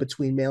Dracula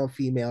between male and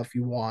female if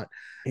you want.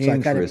 So I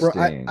kind of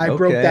Interesting. I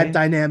broke that Okay.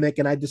 dynamic,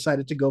 and I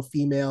decided to go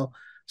female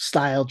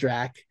style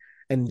Drac,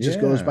 and it just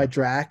goes by Yeah.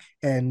 Drac.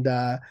 And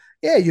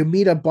yeah, you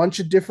meet a bunch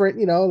of different,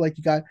 like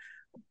you got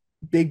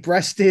big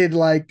breasted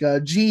like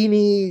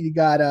genie, you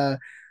got a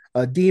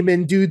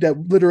demon dude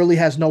that literally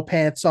has no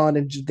pants on,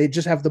 and they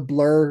just have the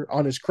blur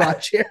on his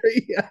crotch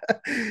area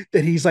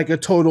that he's like a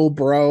total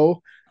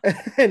bro,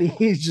 and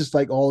he's just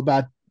like all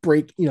about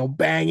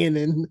banging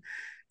and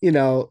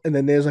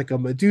then there's like a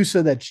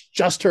Medusa that's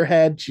just her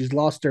head. She's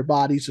lost her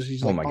body, so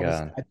she's Oh like my on a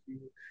God. statue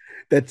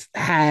that's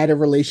had a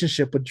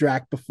relationship with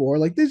Drac before.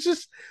 Like there's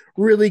just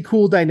really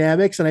cool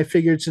dynamics, and I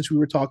figured since we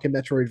were talking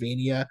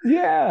Metroidvania, I'd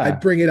Yeah.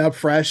 bring it up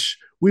fresh.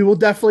 We will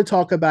definitely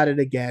talk about it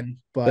again,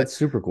 but That's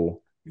super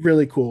cool.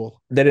 really cool.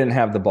 They didn't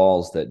have the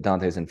balls that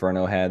Dante's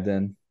Inferno had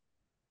then.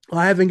 Well,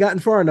 I haven't gotten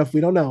far enough.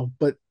 We don't know,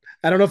 but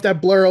I don't know if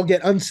that blur will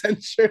get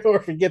uncensored or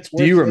if it gets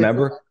Do you worse later on.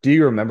 remember? Do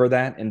you remember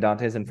that in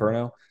Dante's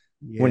Inferno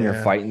when you're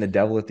Yeah. fighting the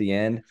devil at the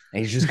end and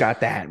he's just got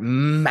that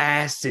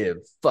massive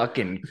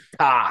fucking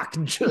cock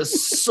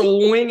just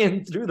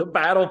swinging through the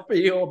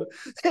battlefield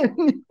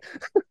and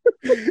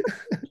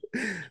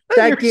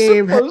that you're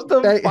game supposed to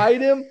that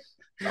fight him?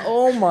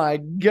 Oh my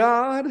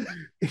God.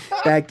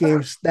 that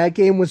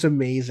game was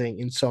amazing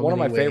in so One of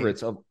many my ways.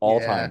 favorites of all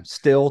Yeah. time.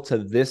 Still to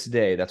this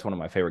day, that's one of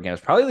my favorite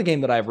games. Probably the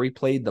game that I've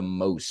replayed the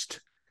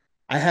most.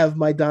 I have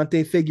my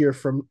Dante figure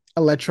from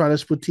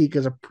Electronics Boutique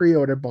as a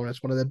pre-order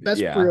bonus, one of the best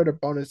Yeah. pre-order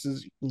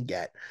bonuses you can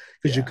get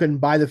because you Yeah. couldn't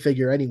buy the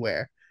figure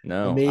anywhere.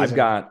 No, I've Amazing.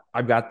 got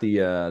I've got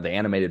the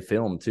animated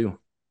film too.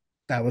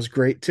 That was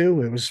great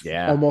too. It was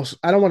Yeah. almost,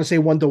 I don't want to say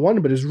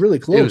 1-to-1, but it was really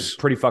It was close.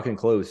 pretty fucking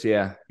close.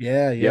 Yeah.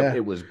 Yeah, Yep. yeah.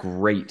 It was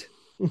great.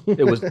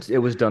 It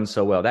was done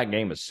so well. That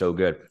game is so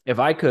good. If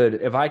I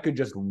could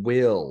just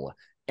will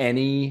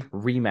any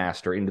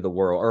remaster into the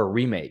world or a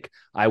remake,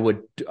 I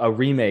would a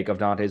remake of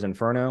Dante's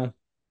Inferno.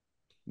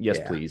 Yes,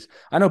 Yeah, please.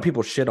 I know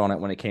people shit on it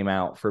when it came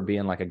out for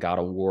being like a God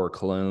of War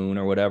clone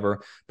or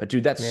whatever, but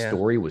dude, that yeah,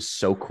 story was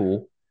so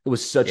cool. It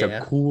was such a yeah.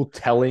 cool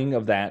telling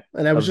of that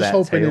And I was of just that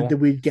hoping that tale.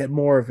 we'd get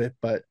more of it,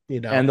 but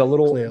And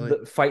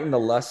clearly. fighting the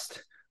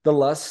lust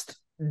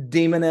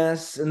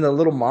demoness and the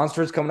little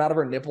monsters coming out of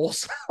her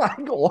nipples. Like,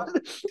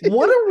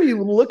 what are we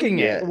looking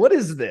Yeah, at? What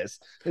is this?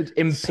 It's so good.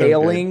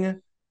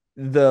 impaling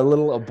the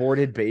little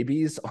aborted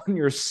babies on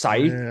your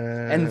scythe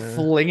and Uh,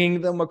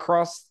 flinging them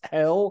across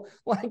hell.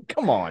 Like,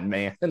 come on,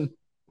 man. The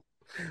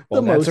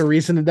well, that's a most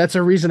reason. That's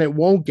a reason it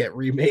won't get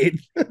remade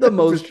the for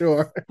most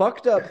sure.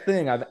 fucked up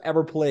thing I've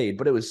ever played,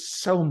 but it was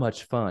so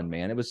much fun,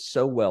 man. It was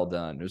so well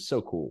done. It was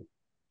so cool.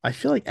 I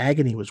feel like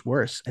Agony was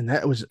worse, and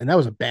that was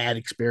a bad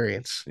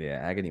experience. Yeah,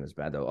 Agony was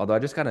bad though. Although I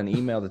just got an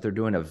email that they're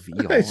doing a I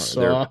VR.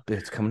 saw.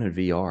 It's coming in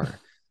VR.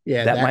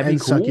 Yeah, That that might be and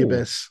cool.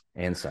 Succubus.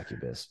 And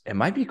Succubus. It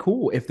might be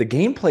cool. If the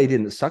gameplay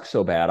didn't suck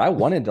so bad, I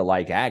wanted to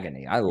like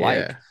Agony. I like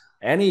Yeah.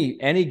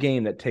 any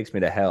game that takes me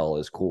to hell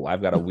is cool.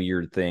 I've got a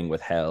weird thing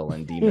with hell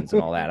and demons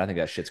and all that. I think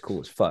that shit's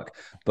cool as fuck.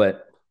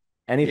 But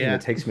anything Yeah.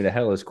 that takes me to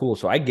hell is cool.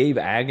 So I gave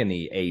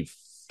Agony a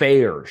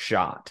fair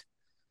shot.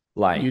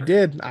 Like You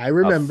did. I a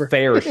remember.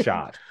 fair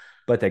shot.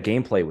 But the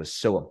gameplay was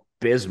so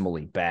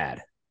abysmally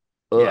bad.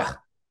 Yeah.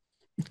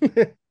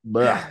 Ugh.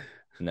 Ugh.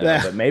 No,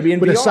 Yeah. but maybe in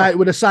With a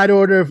VR. side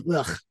order of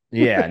ugh.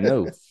 Yeah,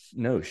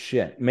 no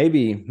shit.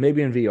 Maybe in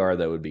VR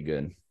that would be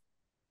good.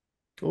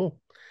 Cool.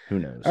 Who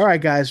All knows?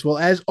 right, guys. Well,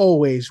 as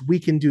always, we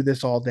can do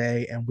this all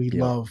day, and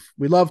Yep.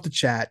 we love to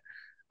chat.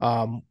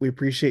 We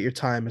appreciate your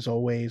time as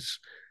always.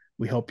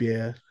 We hope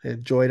you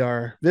enjoyed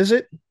our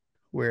visit.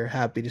 We're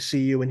happy to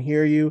see you and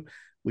hear you.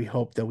 We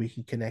hope that we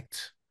can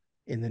connect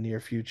in the near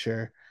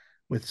future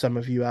with some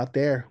of you out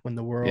there when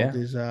the world Yeah,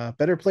 is a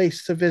better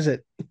place to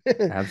visit. you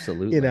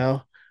absolutely.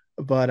 know.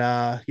 But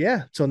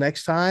yeah, till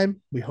next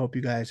time, we hope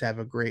you guys have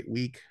a great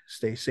week.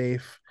 Stay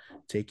safe,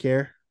 take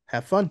care,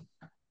 have fun.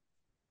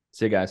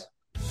 See you guys.